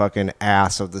the fucking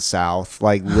ass of the South,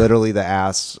 like literally the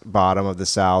ass bottom of the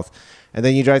South. And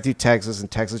then you drive through Texas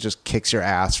and Texas just kicks your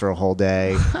ass for a whole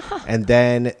day. And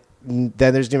then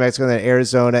there's New Mexico and then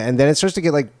Arizona. And then it starts to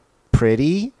get like,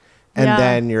 pretty, and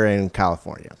then you're in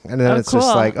California, and then it's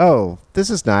just like, oh,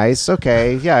 this is nice.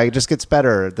 Okay, yeah, it just gets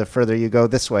better the further you go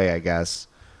this way, I guess.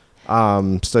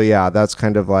 So yeah, that's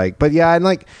kind of like, but yeah, and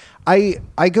like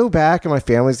I go back and my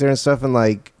family's there and stuff, and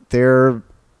like they're,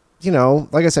 you know,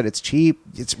 like I said, it's cheap.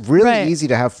 It's really easy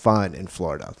to have fun in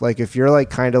Florida. Like if you're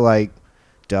like kind of like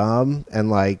dumb and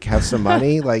like have some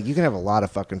money, like you can have a lot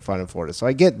of fucking fun in Florida. So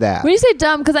I get that. When you say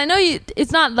dumb, because I know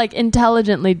it's not like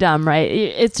intelligently dumb, right?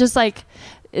 It's just like,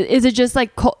 is it just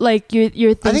like like you're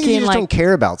thinking I think you just like don't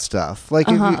care about stuff. Like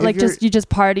if you just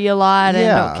party a lot and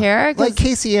don't care. Like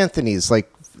Casey Anthony's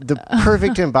like the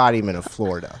perfect embodiment of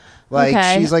Florida.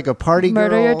 Like she's like a party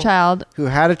murder girl your child who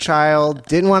had a child,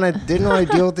 didn't want to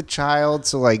deal with the child,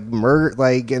 so like murder,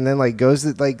 like, and then like goes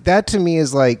to, like, that to me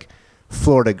is like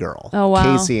Florida girl. Oh, wow.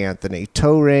 Casey Anthony,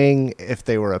 toe ring if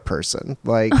they were a person.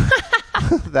 Like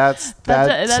that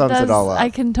sums it all up. I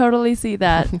can totally see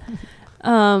that.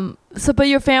 So but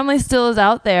your family still is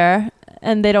out there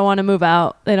and they don't want to move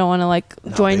out. They don't want to like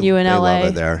join you in LA. They love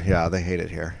it there. Yeah, they hate it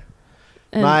here.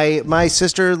 And my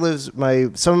sister lives,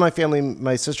 some of my family,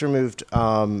 my sister moved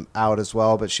out as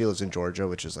well, but she lives in Georgia,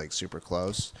 which is like super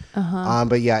close.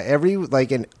 But yeah,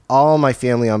 in all my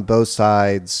family on both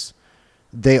sides,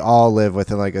 they all live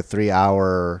within like a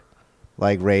 3-hour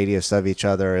like radius of each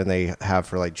other, and they have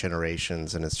for like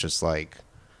generations, and it's just like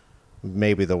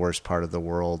maybe the worst part of the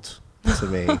world to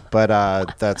me. But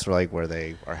that's like where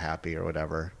they are happy or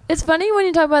whatever. It's funny when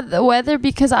you talk about the weather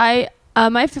because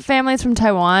my family's from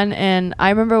Taiwan, and I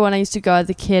remember when I used to go as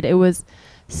a kid, it was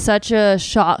such a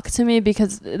shock to me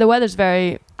because the weather's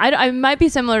very, I might be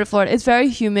similar to Florida. It's very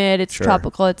humid. It's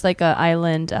tropical. It's like an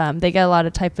island. They get a lot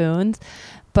of typhoons.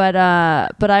 But I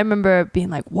remember being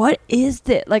like, what is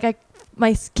this? Like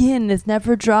my skin is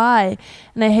never dry,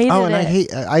 and I hated it. Oh,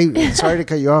 and I'm sorry to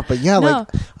cut you off, but yeah, No. like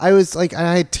I was like,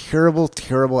 I had terrible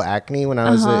acne when I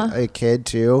was a kid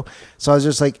too. So I was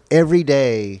just like, every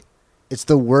day, it's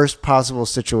the worst possible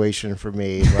situation for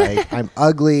me. Like I'm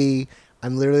ugly.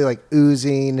 I'm literally like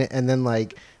oozing, and then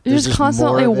like you're just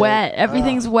constantly wet.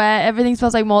 Everything's wet. Everything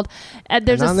smells like mold.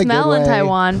 There's a smell in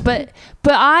Taiwan, but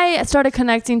I started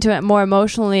connecting to it more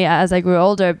emotionally as I grew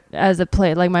older, as it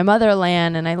played like my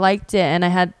motherland, and I liked it, and I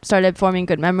had started forming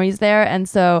good memories there, and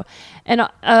so,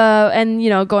 and you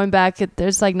know, going back,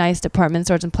 there's like nice department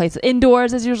stores and places.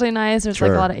 Indoors is usually nice. There's like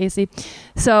a lot of AC,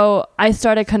 so I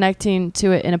started connecting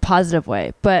to it in a positive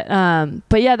way. But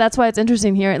yeah, that's why it's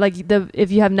interesting here. Like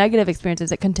if you have negative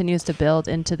experiences, it continues to build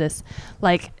into this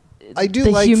like. I do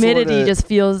the like humidity Florida. Just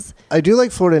feels. I do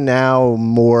like Florida now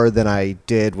more than I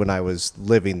did when I was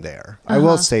living there. I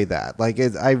will say that. Like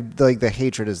I like the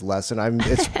hatred is lessened.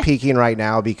 It's peaking right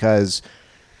now because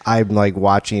I'm like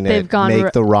watching They've it gone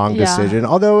make the wrong yeah. decision.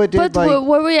 Although it did, But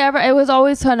were we ever? It was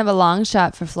always kind of a long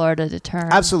shot for Florida to turn.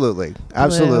 Absolutely, blue.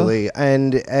 absolutely.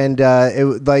 And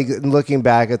it like looking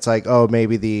back, it's like, oh,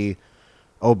 maybe the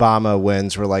Obama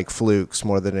wins were like flukes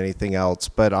more than anything else.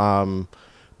 But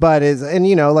it's, and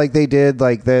you know, like they did,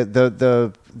 like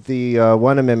the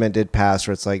one amendment did pass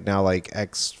where it's like now like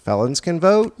ex-felons can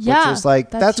vote, yeah, which is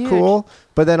like that's huge. cool.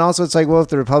 But then also it's like, well, if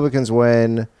the Republicans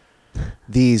win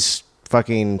these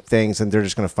fucking things, and they're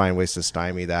just going to find ways to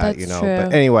stymie that. That's you know. true.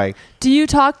 But anyway, do you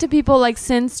talk to people like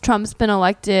since Trump's been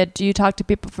elected? Do you talk to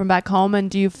people from back home, and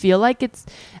do you feel like it's?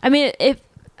 I mean, if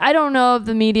I don't know if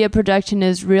the media projection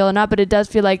is real or not, but it does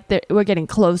feel like we're getting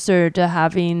closer to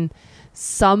having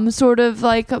some sort of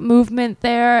like movement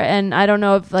there. And I don't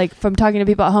know if like from talking to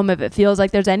people at home, if it feels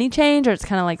like there's any change or it's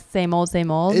kind of like same old.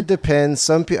 It depends.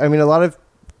 Some people, I mean, a lot of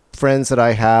friends that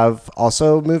I have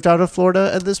also moved out of Florida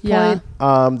at this point.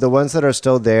 Yeah. The ones that are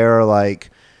still there are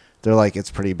like, they're like, it's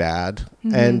pretty bad.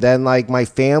 Mm-hmm. And then like my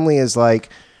family's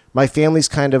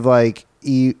kind of like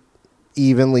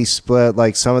evenly split.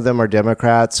 Like some of them are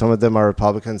Democrats, some of them are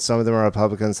Republicans, some of them are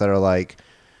Republicans that are like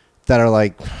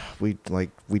we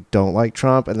don't like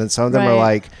Trump, and then some of them are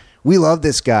like, we love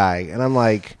this guy, and I'm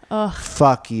like, ugh,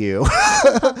 fuck you.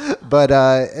 But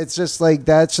it's just like,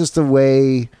 that's just the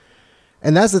way.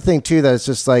 And that's the thing too, that it's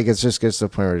just like, it just gets to the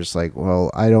point where it's just like,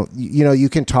 well, I don't, you know, you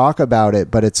can talk about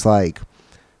it, but it's like,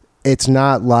 it's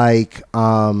not like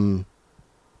talking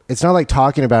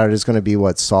about it is going to be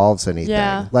what solves anything.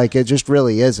 Yeah. Like it just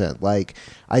really isn't. Like,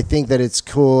 I think that it's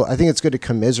cool. I think it's good to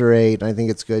commiserate. And I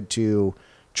think it's good to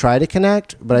try to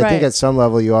connect, but I think at some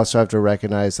level you also have to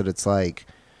recognize that it's like,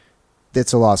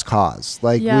 it's a lost cause.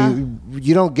 Like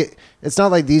you don't get, it's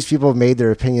not like these people have made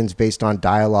their opinions based on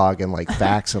dialogue and like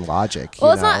facts and logic.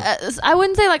 Well, it's not, I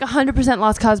wouldn't say like 100%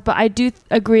 lost cause, but I do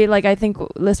agree. Like, I think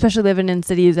especially living in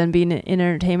cities and being in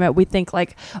entertainment, we think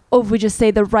like, oh, if we just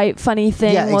say the right funny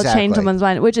thing, we'll change someone's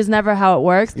mind, which is never how it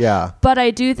works. Yeah. But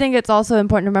I do think it's also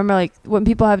important to remember, like, when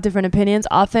people have different opinions,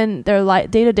 often their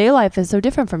day-to-day life is so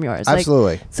different from yours.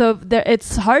 Absolutely. Like, so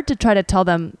it's hard to try to tell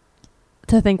them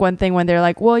to think one thing when they're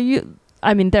like, well,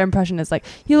 their impression is like,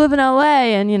 you live in LA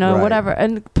and, you know, whatever.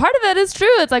 And part of it is true.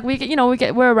 It's like,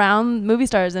 we're around movie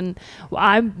stars, and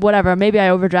maybe I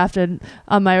overdrafted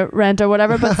on my rent or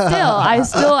whatever, but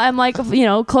still, I'm like, you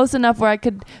know, close enough where I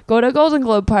could go to a Golden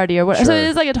Globe party or whatever. Sure. So it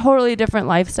is like a totally different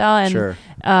lifestyle. And, sure.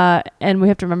 And we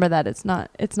have to remember that it's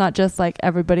not just like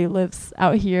everybody lives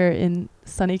out here in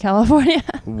sunny California.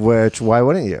 Why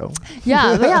wouldn't you?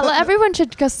 Yeah. Everyone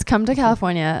should just come to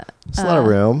California. It's a lot of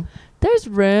room. There's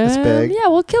room. It's big. Yeah,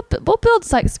 we'll build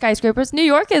skyscrapers. New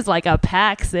York is like a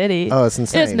packed city. Oh, it's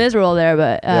insane. It's miserable there,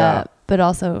 but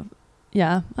also,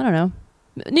 yeah, I don't know.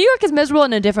 New York is miserable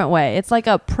in a different way. It's like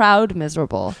a proud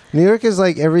miserable. New York is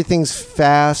like everything's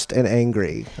fast and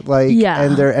angry. Like,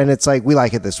 and it's like, we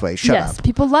like it this way. Shut up. Yes,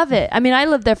 people love it. I mean, I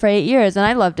lived there for 8 years and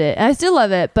I loved it. And I still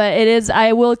love it, but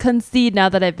I will concede now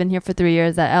that I've been here for 3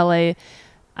 years that LA,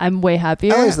 I'm way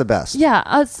happier. LA's the best. Yeah,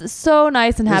 it's so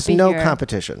nice and happy. There's no here.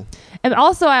 competition. And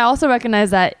also, I also recognize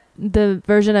that the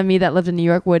version of me that lived in New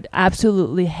York would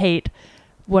absolutely hate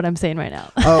what I'm saying right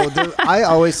now. I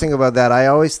always think about that. I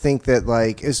always think that,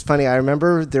 like, it's funny. I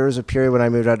remember there was a period when I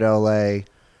moved out to LA,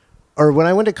 or when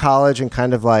I went to college, and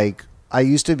kind of like, I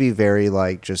used to be very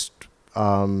like just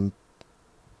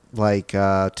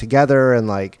together, and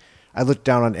like I looked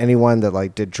down on anyone that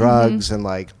like did drugs, and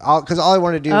like, because all I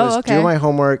wanted to do was do my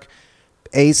homework,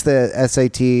 ace the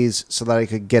SATs so that I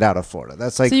could get out of Florida.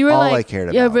 That's like all I cared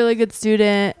about. You're a really good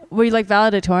student. Were you like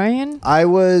valedictorian? I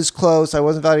was close. I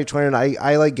wasn't valedictorian.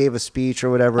 I like gave a speech or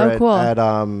whatever at what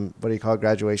do you call it,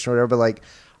 graduation or whatever. But like,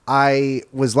 I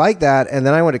was like that, and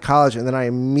then I went to college, and then I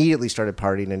immediately started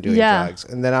partying and doing drugs.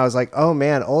 And then I was like, oh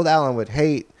man, old Alan would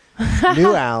hate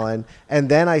new Alan. And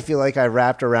then I feel like I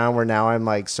wrapped around where now I'm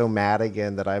like so mad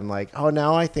again that I'm like, oh,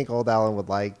 now I think old Alan would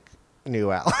like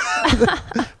new Alan.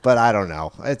 But I don't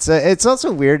know. It's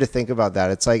also weird to think about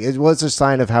that. It's like, it was a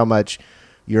sign of how much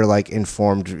you're like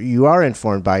informed. You are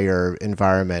informed by your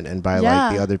environment and by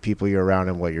like the other people you're around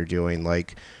and what you're doing.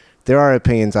 Like, there are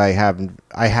opinions I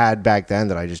had back then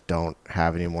that I just don't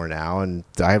have anymore now, and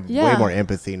I have way more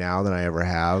empathy now than I ever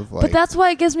have. Like, but that's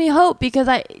why it gives me hope, because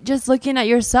just looking at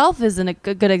yourself isn't a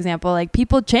good example. Like,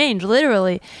 people change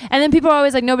literally, and then people are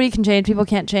always like, nobody can change, people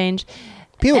can't change.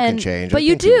 People can change, but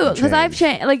you do, because I've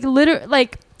changed. Like, literally,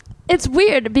 like, it's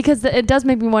weird because it does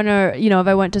make me wonder, you know, if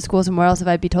I went to school somewhere else, if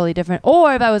I'd be totally different,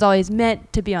 or if I was always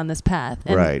meant to be on this path,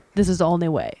 and this is the only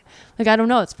way. Like, I don't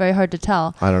know. It's very hard to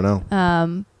tell. I don't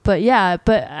know. But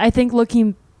I think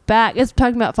looking back, it's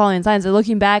talking about following signs. And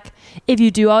looking back, if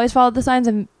you do always follow the signs,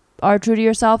 and are true to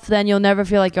yourself, then you'll never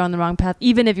feel like you're on the wrong path,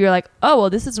 even if you're like, oh, well,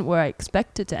 this isn't where I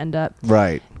expected to end up.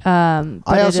 Right. But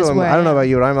I also I don't know about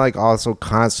you, but I'm like also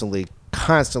constantly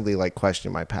like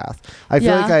questioning my path. I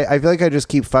feel like I just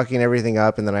keep fucking everything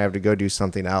up, and then I have to go do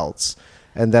something else.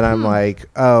 And then I'm like,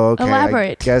 oh, okay.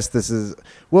 Elaborate. I guess this is...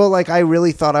 Well, like, I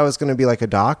really thought I was going to be like a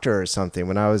doctor or something.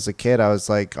 When I was a kid, I was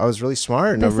like, I was really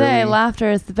smart. They say laughter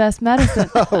is the best medicine.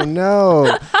 Oh,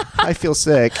 no. I feel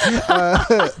sick.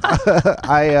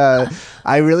 I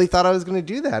really thought I was going to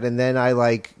do that. And then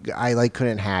I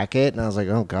couldn't hack it. And I was like,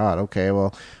 oh, God, okay,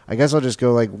 well, I guess I'll just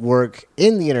go, like, work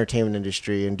in the entertainment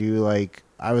industry and do, like...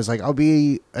 I was like, I'll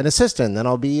be an assistant, then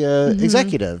I'll be an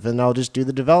executive, and I'll just do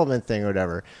the development thing or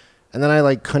whatever. And then I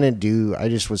like couldn't do. I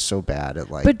just was so bad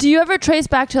at like. But do you ever trace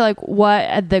back to like what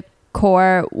at the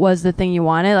core was the thing you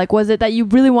wanted? Like, was it that you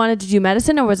really wanted to do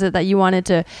medicine, or was it that you wanted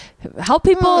to help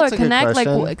people or connect?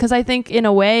 Like, because I think in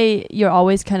a way you're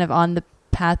always kind of on the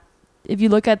path. If you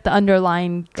look at the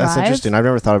underlying drive. That's interesting. I've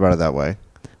never thought about it that way,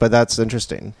 but that's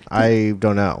interesting. I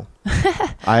don't know.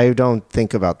 I don't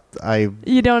think about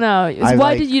You don't know.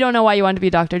 Why did you don't know why you wanted to be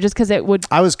a doctor? Just because it would.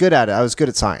 I was good at it. I was good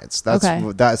at science. That's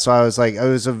okay. So I was like,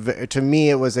 to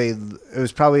me, it was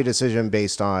probably a decision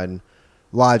based on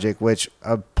logic, which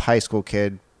a high school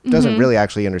kid doesn't really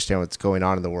actually understand what's going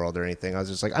on in the world or anything. I was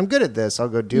just like, I'm good at this. I'll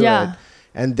go do it.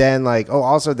 And then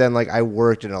I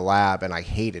worked in a lab and I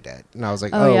hated it. And I was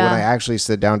like, when I actually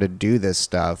sit down to do this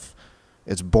stuff,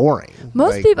 it's boring.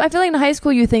 Most people, I feel like in high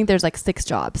school, you think there's like 6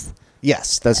 jobs.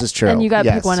 Yes, this is true. And you got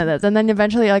to pick one of those. And then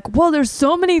eventually you're like, well, there's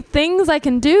so many things I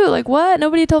can do. Like, what?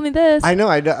 Nobody told me this. I know.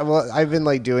 Well, I've been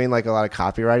like doing like a lot of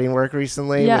copywriting work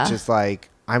recently, which is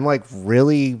like, I'm like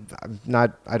really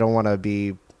not, I don't want to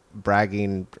be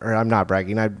bragging, or I'm not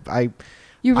bragging.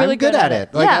 You're really I'm good at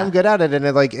it. Like I'm good at it. And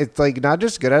it's like not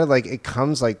just good at it, like it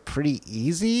comes like pretty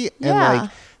easy. And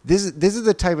like, this is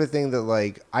the type of thing that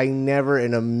like I never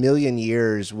in a million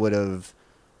years would have.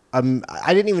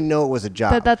 I didn't even know it was a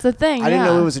job. But that's the thing. I didn't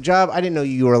know it was a job. I didn't know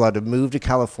you were allowed to move to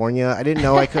California. I didn't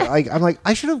know I could. Like I'm like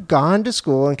I should have gone to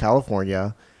school in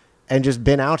California, and just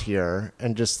been out here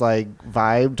and just like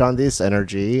vibed on this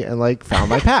energy and like found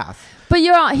my path. But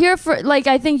you're here for like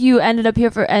I think you ended up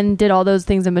here for and did all those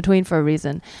things in between for a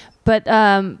reason. But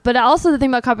also the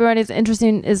thing about copywriting is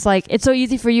interesting is like it's so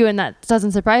easy for you, and that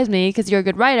doesn't surprise me because you're a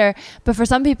good writer. But for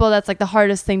some people, that's like the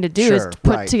hardest thing to do is to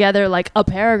put together like a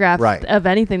paragraph of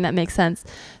anything that makes sense.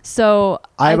 So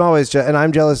I'm always and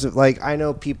I'm jealous of like I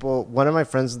know people. One of my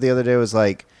friends the other day was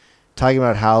like talking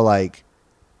about how like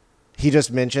he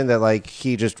just mentioned that like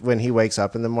he just when he wakes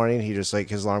up in the morning he just like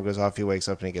his alarm goes off, he wakes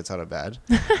up and he gets out of bed.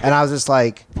 And I was just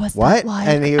like, what? Like?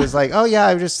 And he was like, oh yeah,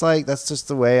 I'm just like that's just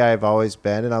the way I've always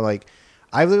been. And I'm like,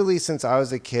 I literally since I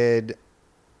was a kid,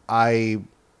 I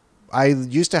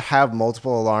used to have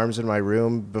multiple alarms in my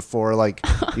room before like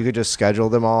you could just schedule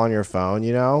them all on your phone,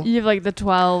 you know? You have like the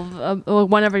 12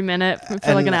 one every minute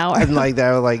for like an hour. And like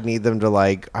I would like need them to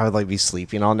like I would like be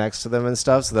sleeping all next to them and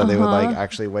stuff so that they would like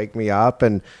actually wake me up.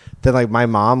 And then like my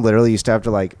mom literally used to have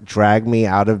to like drag me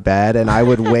out of bed, and I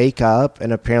would wake up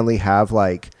and apparently have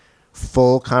like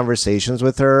full conversations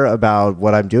with her about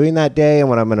what I'm doing that day and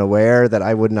what I'm going to wear that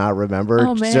I would not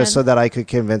remember, just so that I could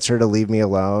convince her to leave me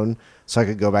alone so I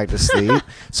could go back to sleep.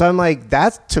 So I'm like,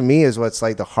 that to me is what's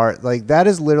like the hard, like that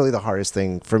is literally the hardest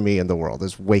thing for me in the world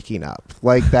is waking up.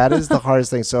 Like that is the hardest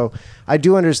thing. So I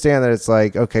do understand that it's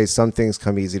like, okay, some things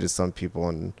come easy to some people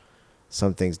and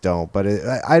some things don't, but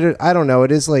I don't know.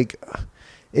 It is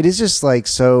just like,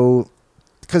 so,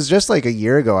 cause just like a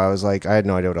year ago, I was like, I had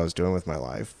no idea what I was doing with my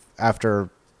life after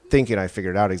thinking I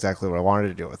figured out exactly what I wanted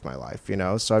to do with my life, you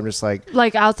know? So I'm just like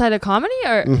outside of comedy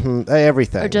or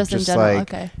everything or just in general.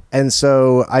 Like, okay. And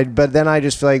so but then I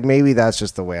just feel like maybe that's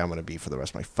just the way I'm going to be for the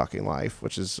rest of my fucking life,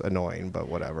 which is annoying, but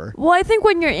whatever. Well, I think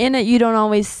when you're in it, you don't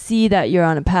always see that you're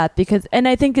on a path and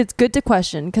I think it's good to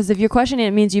question, because if you're questioning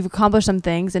it means you've accomplished some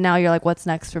things and now you're like, what's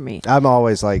next for me? I'm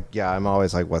always like,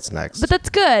 what's next? But that's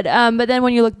good. But then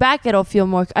when you look back, it'll feel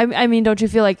more, I mean, don't you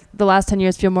feel like the last 10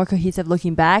 years feel more cohesive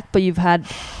looking back, but you've had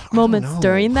moments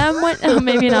during them when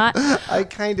maybe not? I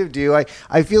kind of do.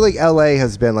 I feel like LA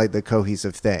has been like the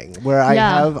cohesive thing where I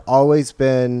have always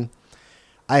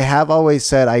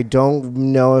said I don't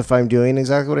know if I'm doing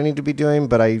exactly what I need to be doing,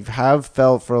 but I have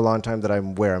felt for a long time that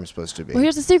I'm where I'm supposed to be. Well,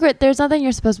 here's the secret. There's nothing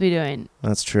you're supposed to be doing.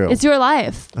 That's true. It's your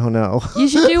life. Oh, no. You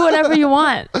should do whatever you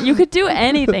want. You could do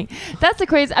anything. That's the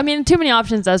crazy. I mean, too many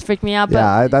options does freak me out.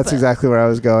 But, that's exactly where I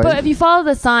was going. But if you follow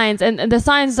the signs, and the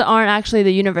signs aren't actually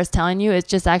the universe telling you, it's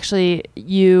just actually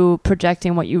you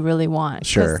projecting what you really want.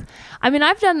 Sure. I mean,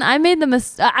 I made I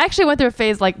actually went through a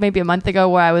phase like maybe a month ago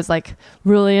where I was like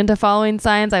really into following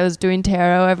signs. I was doing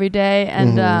tarot every day,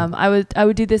 and I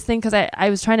would do this thing because I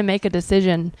was trying to make a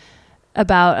decision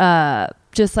about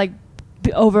just like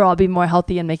overall be more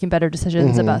healthy and making better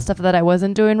decisions about stuff that I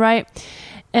wasn't doing right.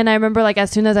 And I remember like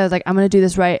as soon as I was like, I'm going to do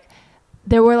this right,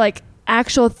 there were like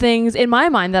actual things in my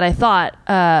mind that I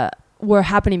thought were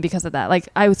happening because of that. Like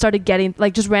I started getting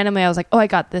like just randomly I was like, oh, I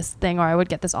got this thing, or I would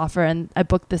get this offer and I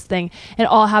booked this thing. It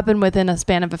all happened within a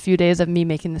span of a few days of me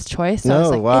making this choice. So I was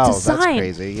like, wow, it's a sign. That's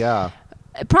crazy. Yeah.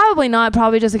 Probably not,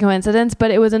 probably just a coincidence, but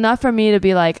it was enough for me to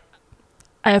be like,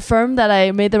 I affirm that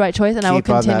I made the right choice and I will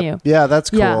continue. Yeah, that's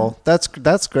cool. Yeah.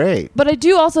 That's great. But I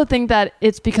do also think that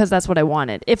it's because that's what I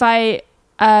wanted. If I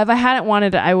hadn't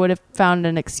wanted it, I would have found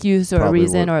an excuse or Probably a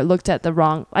reason or looked at the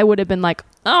wrong. I would have been like,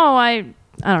 oh, I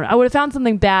don't know. I would have found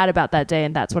something bad about that day,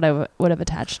 and that's what I would have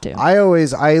attached to. I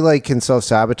like can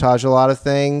self-sabotage a lot of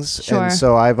things. Sure. And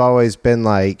so I've always been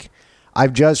like,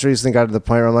 I've just recently got to the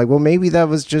point where I'm like, well, maybe that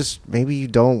was just, maybe you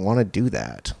don't want to do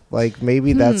that. Like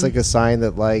maybe that's like a sign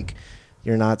that like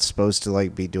you're not supposed to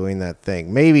like be doing that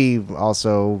thing. Maybe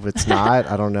also it's not,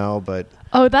 I don't know, but.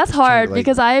 Oh, that's hard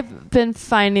because I've been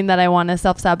finding that I want to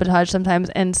self-sabotage sometimes,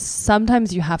 and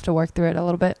sometimes you have to work through it a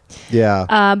little bit. Yeah.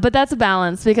 But that's a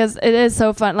balance because it is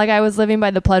so fun. Like I was living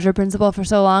by the pleasure principle for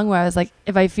so long where I was like,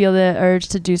 if I feel the urge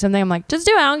to do something, I'm like, just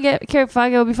do it. I don't care.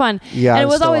 Fuck, it'll be fun. Yeah. And it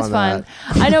was always fun.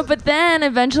 I know. But then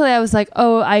eventually I was like,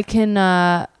 oh, I think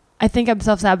I'm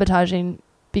self-sabotaging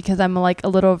because I'm like a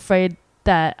little afraid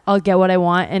that I'll get what I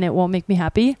want and it won't make me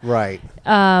happy. Right.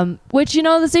 Which,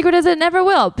 the secret is it never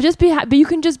will. But just be happy. You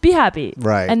can just be happy.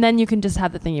 Right. And then you can just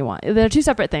have the thing you want. They're two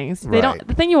separate things. Right.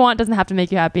 The thing you want doesn't have to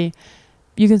make you happy.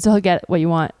 You can still get what you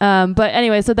want. But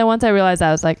anyway, so then once I realized that,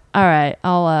 I was like, all right,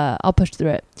 I'll push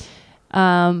through it.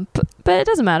 But it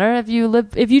doesn't matter if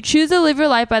you choose to live your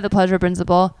life by the pleasure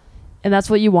principle, and that's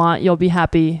what you want, you'll be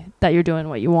happy that you're doing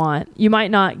what you want. You might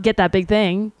not get that big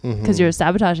thing because you're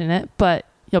sabotaging it, but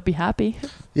you'll be happy.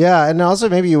 Yeah, and also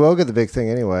maybe you will get the big thing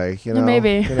anyway.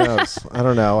 Maybe. Who knows? I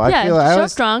don't know. Show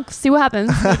up drunk, see what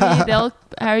happens. Maybe they'll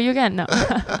hire you again. No.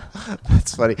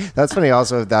 That's funny. That's funny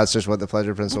also if that's just what the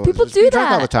pleasure principle is. People do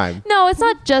that all the time. No, it's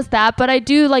not just that, but I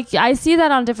see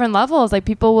that on different levels. Like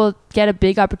people will get a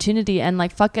big opportunity and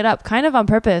like fuck it up kind of on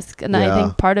purpose. And I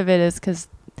think part of it is because,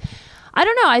 I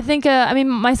don't know. I think,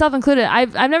 myself included,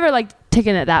 I've never like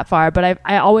taken it that far, but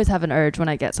I always have an urge when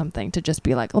I get something to just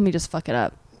be like, let me just fuck it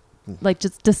up. Like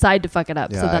just decide to fuck it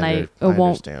up, so then I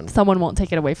won't. Understand. Someone won't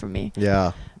take it away from me.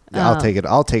 Yeah, I'll take it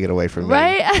away from me.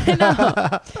 Right?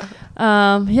 I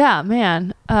know. Yeah,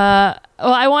 man. Well,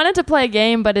 I wanted to play a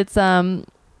game, but it's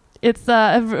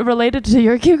related to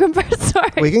your cucumber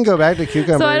story. We can go back to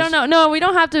cucumbers. So I don't know. No, we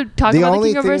don't have to talk about the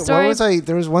cucumber story.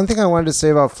 There was one thing I wanted to say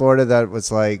about Florida that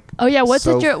was like, oh yeah,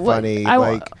 funny?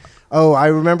 I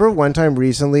remember one time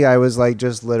recently I was like,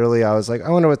 just literally, I was like, I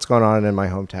wonder what's going on in my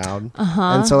hometown.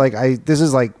 And so like this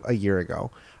is like a year ago.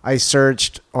 I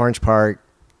searched Orange Park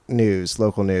news,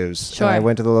 local news. Sure. And I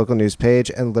went to the local news page,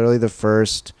 and literally the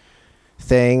first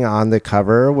thing on the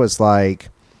cover was like,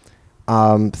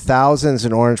 thousands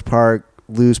in Orange Park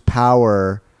lose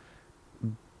power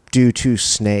due to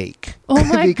snake. Oh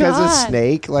my because God. a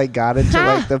snake like got into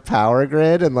like the power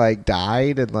grid and like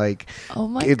died and like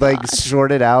like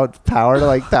shorted out power to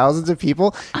like thousands of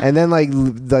people. And then like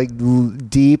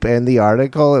deep in the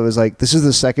article it was like, this is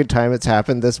the second time it's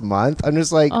happened this month. I'm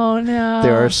just like, oh no,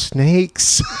 there are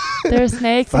snakes. There are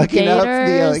snakes and fucking gators. Up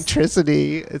the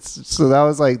electricity. So that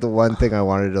was like the one thing I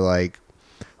wanted to like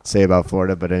say about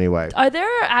Florida, but anyway. Are there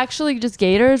actually just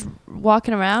gators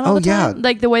walking around all the time?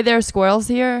 Like the way there are squirrels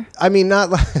here? I mean,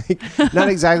 not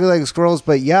exactly like squirrels,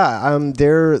 but yeah,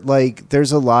 they're like,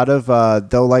 there's a lot of,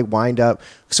 they'll like wind up.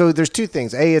 So there's two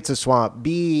things. A, it's a swamp.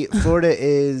 B, Florida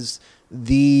is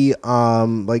the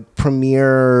like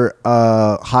premier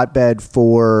hotbed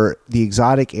for the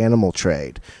exotic animal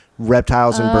trade,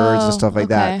 reptiles and birds and stuff like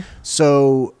that.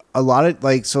 So a lot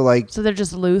of so they're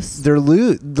just loose. They're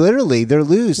loose. Literally, they're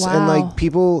loose. Wow. And like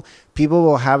people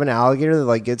will have an alligator that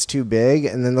like gets too big,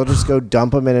 and then they'll just go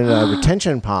dump them in a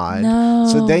retention pond. No.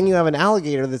 So then you have an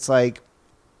alligator that's like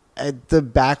at the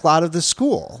back lot of the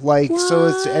school. Like what? So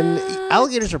it's, and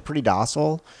alligators are pretty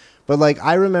docile. But like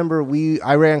I remember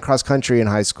I ran cross country in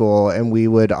high school, and we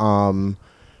would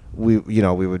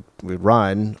we'd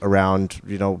run around.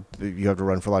 You have to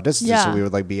run for a lot of distances, so we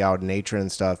would like be out in nature and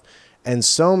stuff. And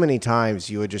so many times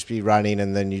you would just be running,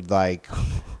 and then you'd like,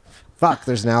 fuck,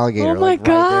 there's an alligator right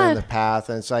there in the path.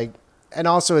 And it's like, and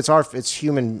also it's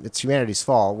humanity's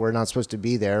fault. We're not supposed to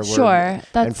be there. Sure,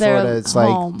 that's in Florida. their It's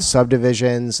home. like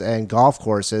subdivisions and golf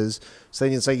courses. So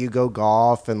then it's like you go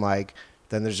golf and like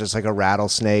then there's just like a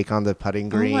rattlesnake on the putting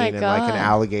green and like an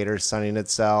alligator sunning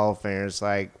itself, and it's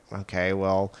like, okay,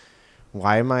 well,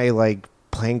 why am I like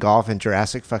playing golf in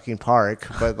Jurassic fucking Park?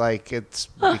 But like it's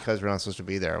because we're not supposed to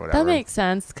be there or whatever. That makes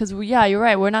sense because you're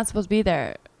right. We're not supposed to be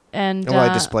there, and we're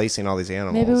like displacing all these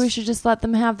animals. Maybe we should just let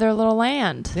them have their little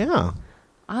land. Yeah.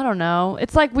 I don't know.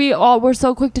 It's like we're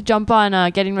so quick to jump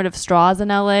on getting rid of straws in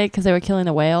LA because they were killing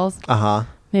the whales.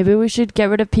 Maybe we should get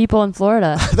rid of people in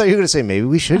Florida. I thought you were going to say maybe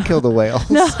we should kill the whales.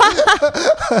 No.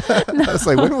 I was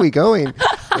like, where are we going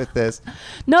with this?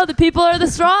 No, the people are the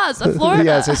straws of Florida.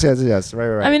 yes.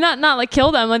 Right. I mean, not like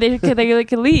kill them. Like they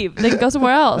could leave. They can go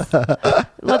somewhere else.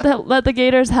 Let the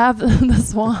gators have the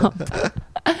swamp.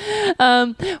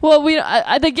 Well,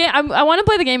 the game. I want to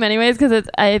play the game anyways because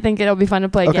I think it'll be fun to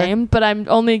play a game. But I'm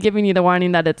only giving you the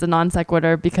warning that it's a non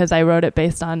sequitur because I wrote it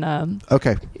based on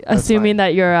assuming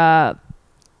that your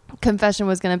confession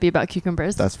was going to be about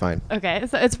cucumbers. That's fine. Okay,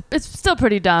 so it's still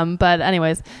pretty dumb, but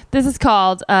anyways, this is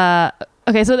called.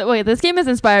 This game is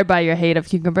inspired by your hate of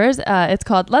cucumbers. It's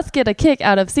called "Let's Get a Kick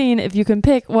Out of Seeing If You Can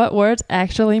Pick What Words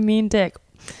Actually Mean Dick."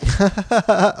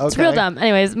 It's real dumb.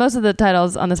 Anyways, most of the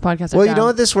titles on this podcast are well, dumb. you know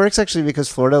what? This works actually because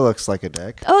Florida looks like a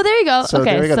dick. Oh, there you go. So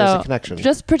okay, there we go. so There's a connection.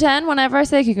 Just pretend whenever I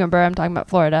say cucumber, I'm talking about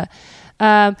Florida.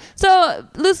 So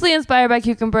loosely inspired by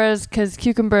cucumbers because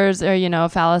cucumbers are, a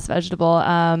phallus vegetable,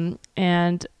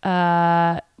 and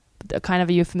kind of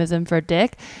a euphemism for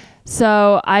dick.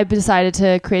 So I decided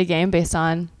to create a game based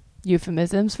on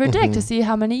euphemisms for dick to see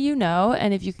how many you know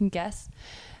and if you can guess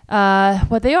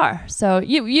what they are. So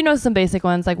you know some basic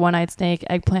ones like one-eyed snake,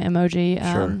 eggplant emoji,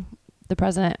 sure. The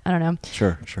president. I don't know.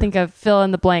 Sure. Think of fill in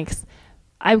the blanks.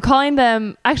 I'm calling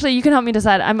them, actually, you can help me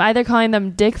decide. I'm either calling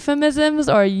them dickphemisms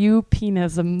or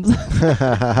eupenisms.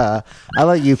 I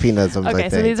like eupenisms, Okay,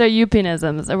 so these are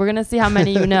eupenisms. And we're going to see how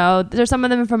many you know. There's some of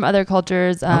them from other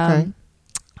cultures. Okay.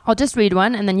 I'll just read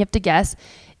one, and then you have to guess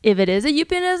if it is a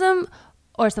eupenism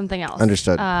or something else.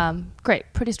 Understood.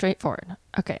 Great. Pretty straightforward.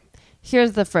 Okay.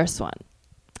 Here's the first one.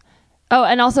 Oh,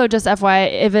 and also just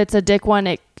FYI, if it's a dick one,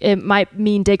 it might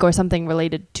mean dick or something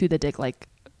related to the dick, like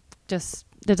just...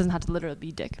 It doesn't have to literally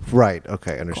be dick. Right.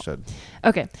 Okay. Understood. Cool.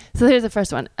 Okay. So here's the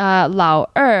first one. Lao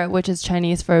which is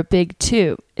Chinese for big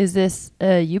two. Is this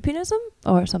a eupenism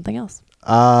or something else?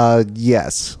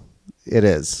 Yes, it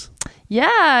is.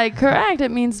 Yeah, correct.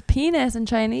 It means penis in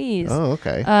Chinese. Oh,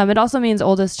 okay. It also means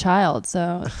oldest child.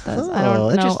 So I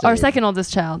don't know. Or second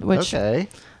oldest child, which I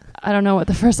don't know what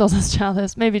the first oldest child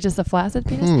is. Maybe just a flaccid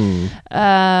penis.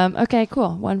 Okay,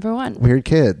 cool. 1 for 1. Weird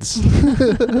kids.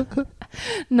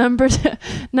 Number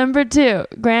two,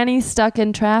 granny stuck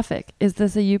in traffic. Is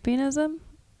this a eupenism?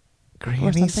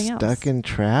 Granny stuck in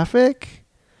traffic?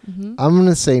 I'm going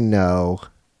to say no.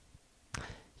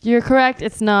 You're correct.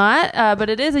 It's not, but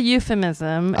it is a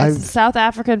euphemism. It's South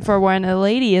African for when a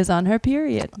lady is on her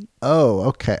period.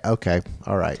 Oh, okay.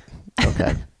 All right.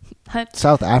 Okay.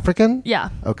 South African?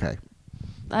 Yeah. Okay.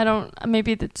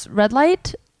 Maybe it's red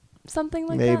light? Something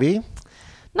like that? Maybe.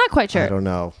 Not quite sure. I don't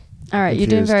know. All right, you're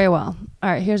doing very well. All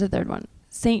right, here's a third one.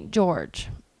 St. George.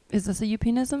 Is this a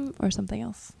eupenism or something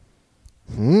else?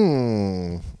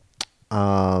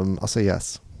 I'll say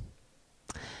yes.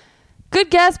 Good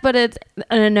guess, but it's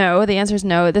no. The answer is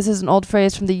no. This is an old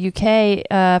phrase from the UK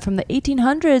from the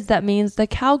 1800s that means the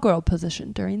cowgirl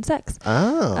position during sex.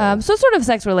 Oh. So sort of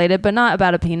sex related, but not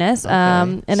about a penis. Okay.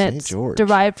 And it's George.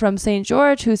 derived from St.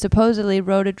 George, who supposedly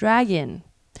rode a dragon.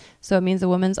 So it means the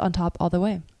woman's on top all the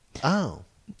way. Oh.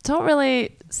 Don't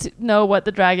really know what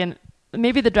the dragon...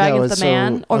 Maybe the dragon's the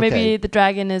man, or maybe the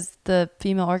dragon is the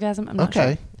female orgasm. I'm not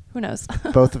sure. Who knows?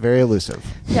 Both very elusive.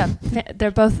 Yeah, they're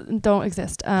both don't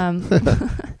exist.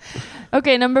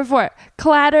 Okay, number 4.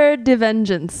 Clatter de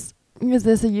vengeance. Is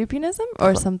this a eupenism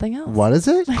or something else? What is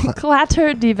it?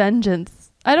 Clatter de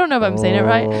vengeance. I don't know if I'm saying it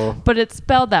right, but it's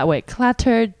spelled that way.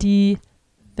 Clatter de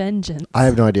vengeance. I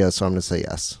have no idea, so I'm going to say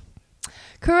yes.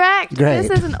 Correct. Great. This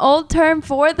is an old term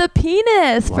for the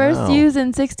penis. Wow. First used in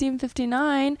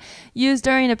 1659, used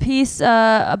during a piece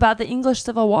about the English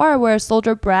Civil War where a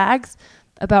soldier brags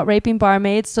about raping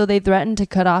barmaids, so they threatened to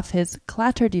cut off his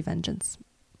clatter de vengeance.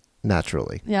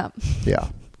 Naturally. Yeah. Yeah.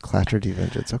 Clatter de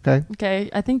vengeance. Okay.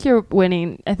 Okay. I think you're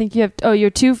winning. I think you have... Oh,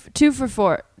 you're 3 for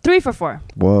 4.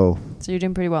 Whoa. So you're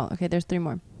doing pretty well. Okay, there's 3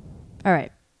 more. All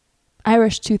right.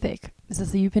 Irish toothache. Is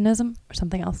this a euphemism or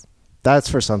something else? That's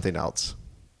for something else.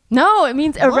 No, it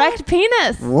means erect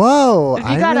penis. Whoa. If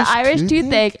you got an Irish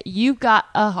toothache, you got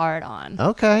a hard on.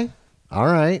 Okay. All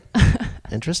right.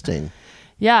 Interesting.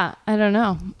 Yeah, I don't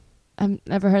know. I've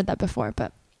never heard that before,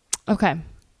 but okay.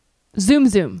 Zoom.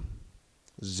 Zoom.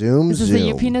 Is this a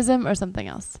euphemism or something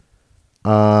else?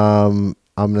 I'm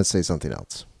going to say something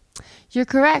else. You're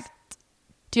correct.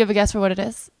 Do you have a guess for what it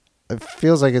is? It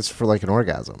feels like it's for like an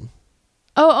orgasm.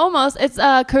 Oh, almost. It's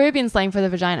Caribbean slang for the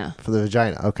vagina. For the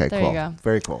vagina. Okay, there cool. You go.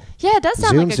 Very cool. Yeah, it does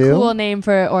sound like a cool name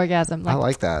for orgasm. I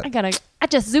like that. I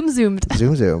just zoomed. Zoom.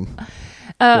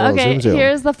 Okay, zoom.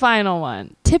 Here's the final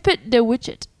one. Tippet de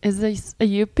widget. Is this a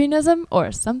euphemism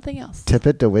or something else?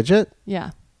 Tippet de widget?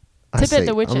 Yeah. Tippet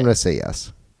de widget. I'm going to say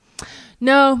yes.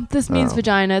 No, this means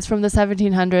vagina. It's from the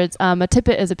 1700s. A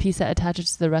tippet is a piece that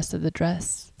attaches to the rest of the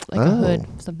dress, like a hood,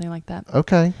 something like that.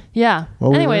 Okay. Yeah.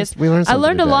 Well, anyways, we learned I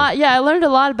learned a lot. Yeah, I learned a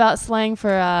lot about slang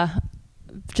for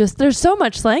there's so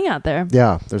much slang out there.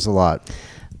 Yeah, there's a lot.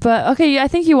 But okay, I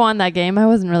think you won that game. I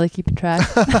wasn't really keeping track.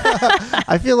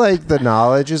 I feel like the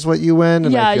knowledge is what you win.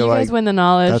 And yeah, I feel you guys win the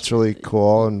knowledge. That's really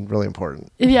cool and really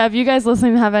important. If you guys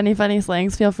listening have any funny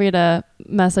slangs, feel free to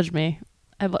message me.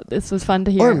 This was fun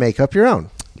to hear. Or make up your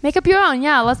own. Make up your own.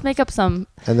 Yeah, let's make up some.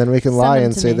 And then we can lie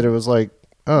and say that it was like,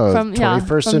 from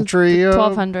 21st century.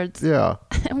 1200s. Yeah.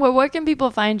 Where can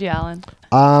people find you, Alan?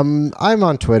 I'm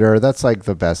on Twitter. That's like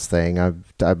the best thing. I'm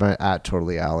at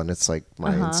Totally Alan. It's like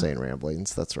my insane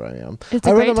ramblings. That's where I am.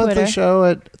 I run a monthly show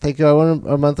at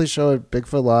a monthly show at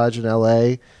Bigfoot Lodge in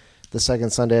LA the second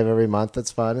Sunday of every month.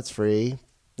 It's fun. It's free.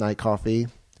 Night coffee.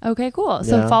 Okay, cool.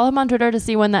 So follow him on Twitter to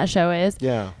see when that show is.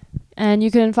 Yeah. And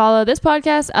you can follow this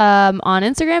podcast on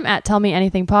Instagram at Tell Me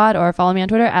Anything Pod, or follow me on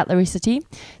Twitter at Larissa T.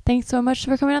 Thanks so much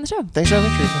for coming on the show. Thanks for having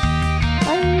me, Teresa.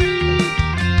 Bye.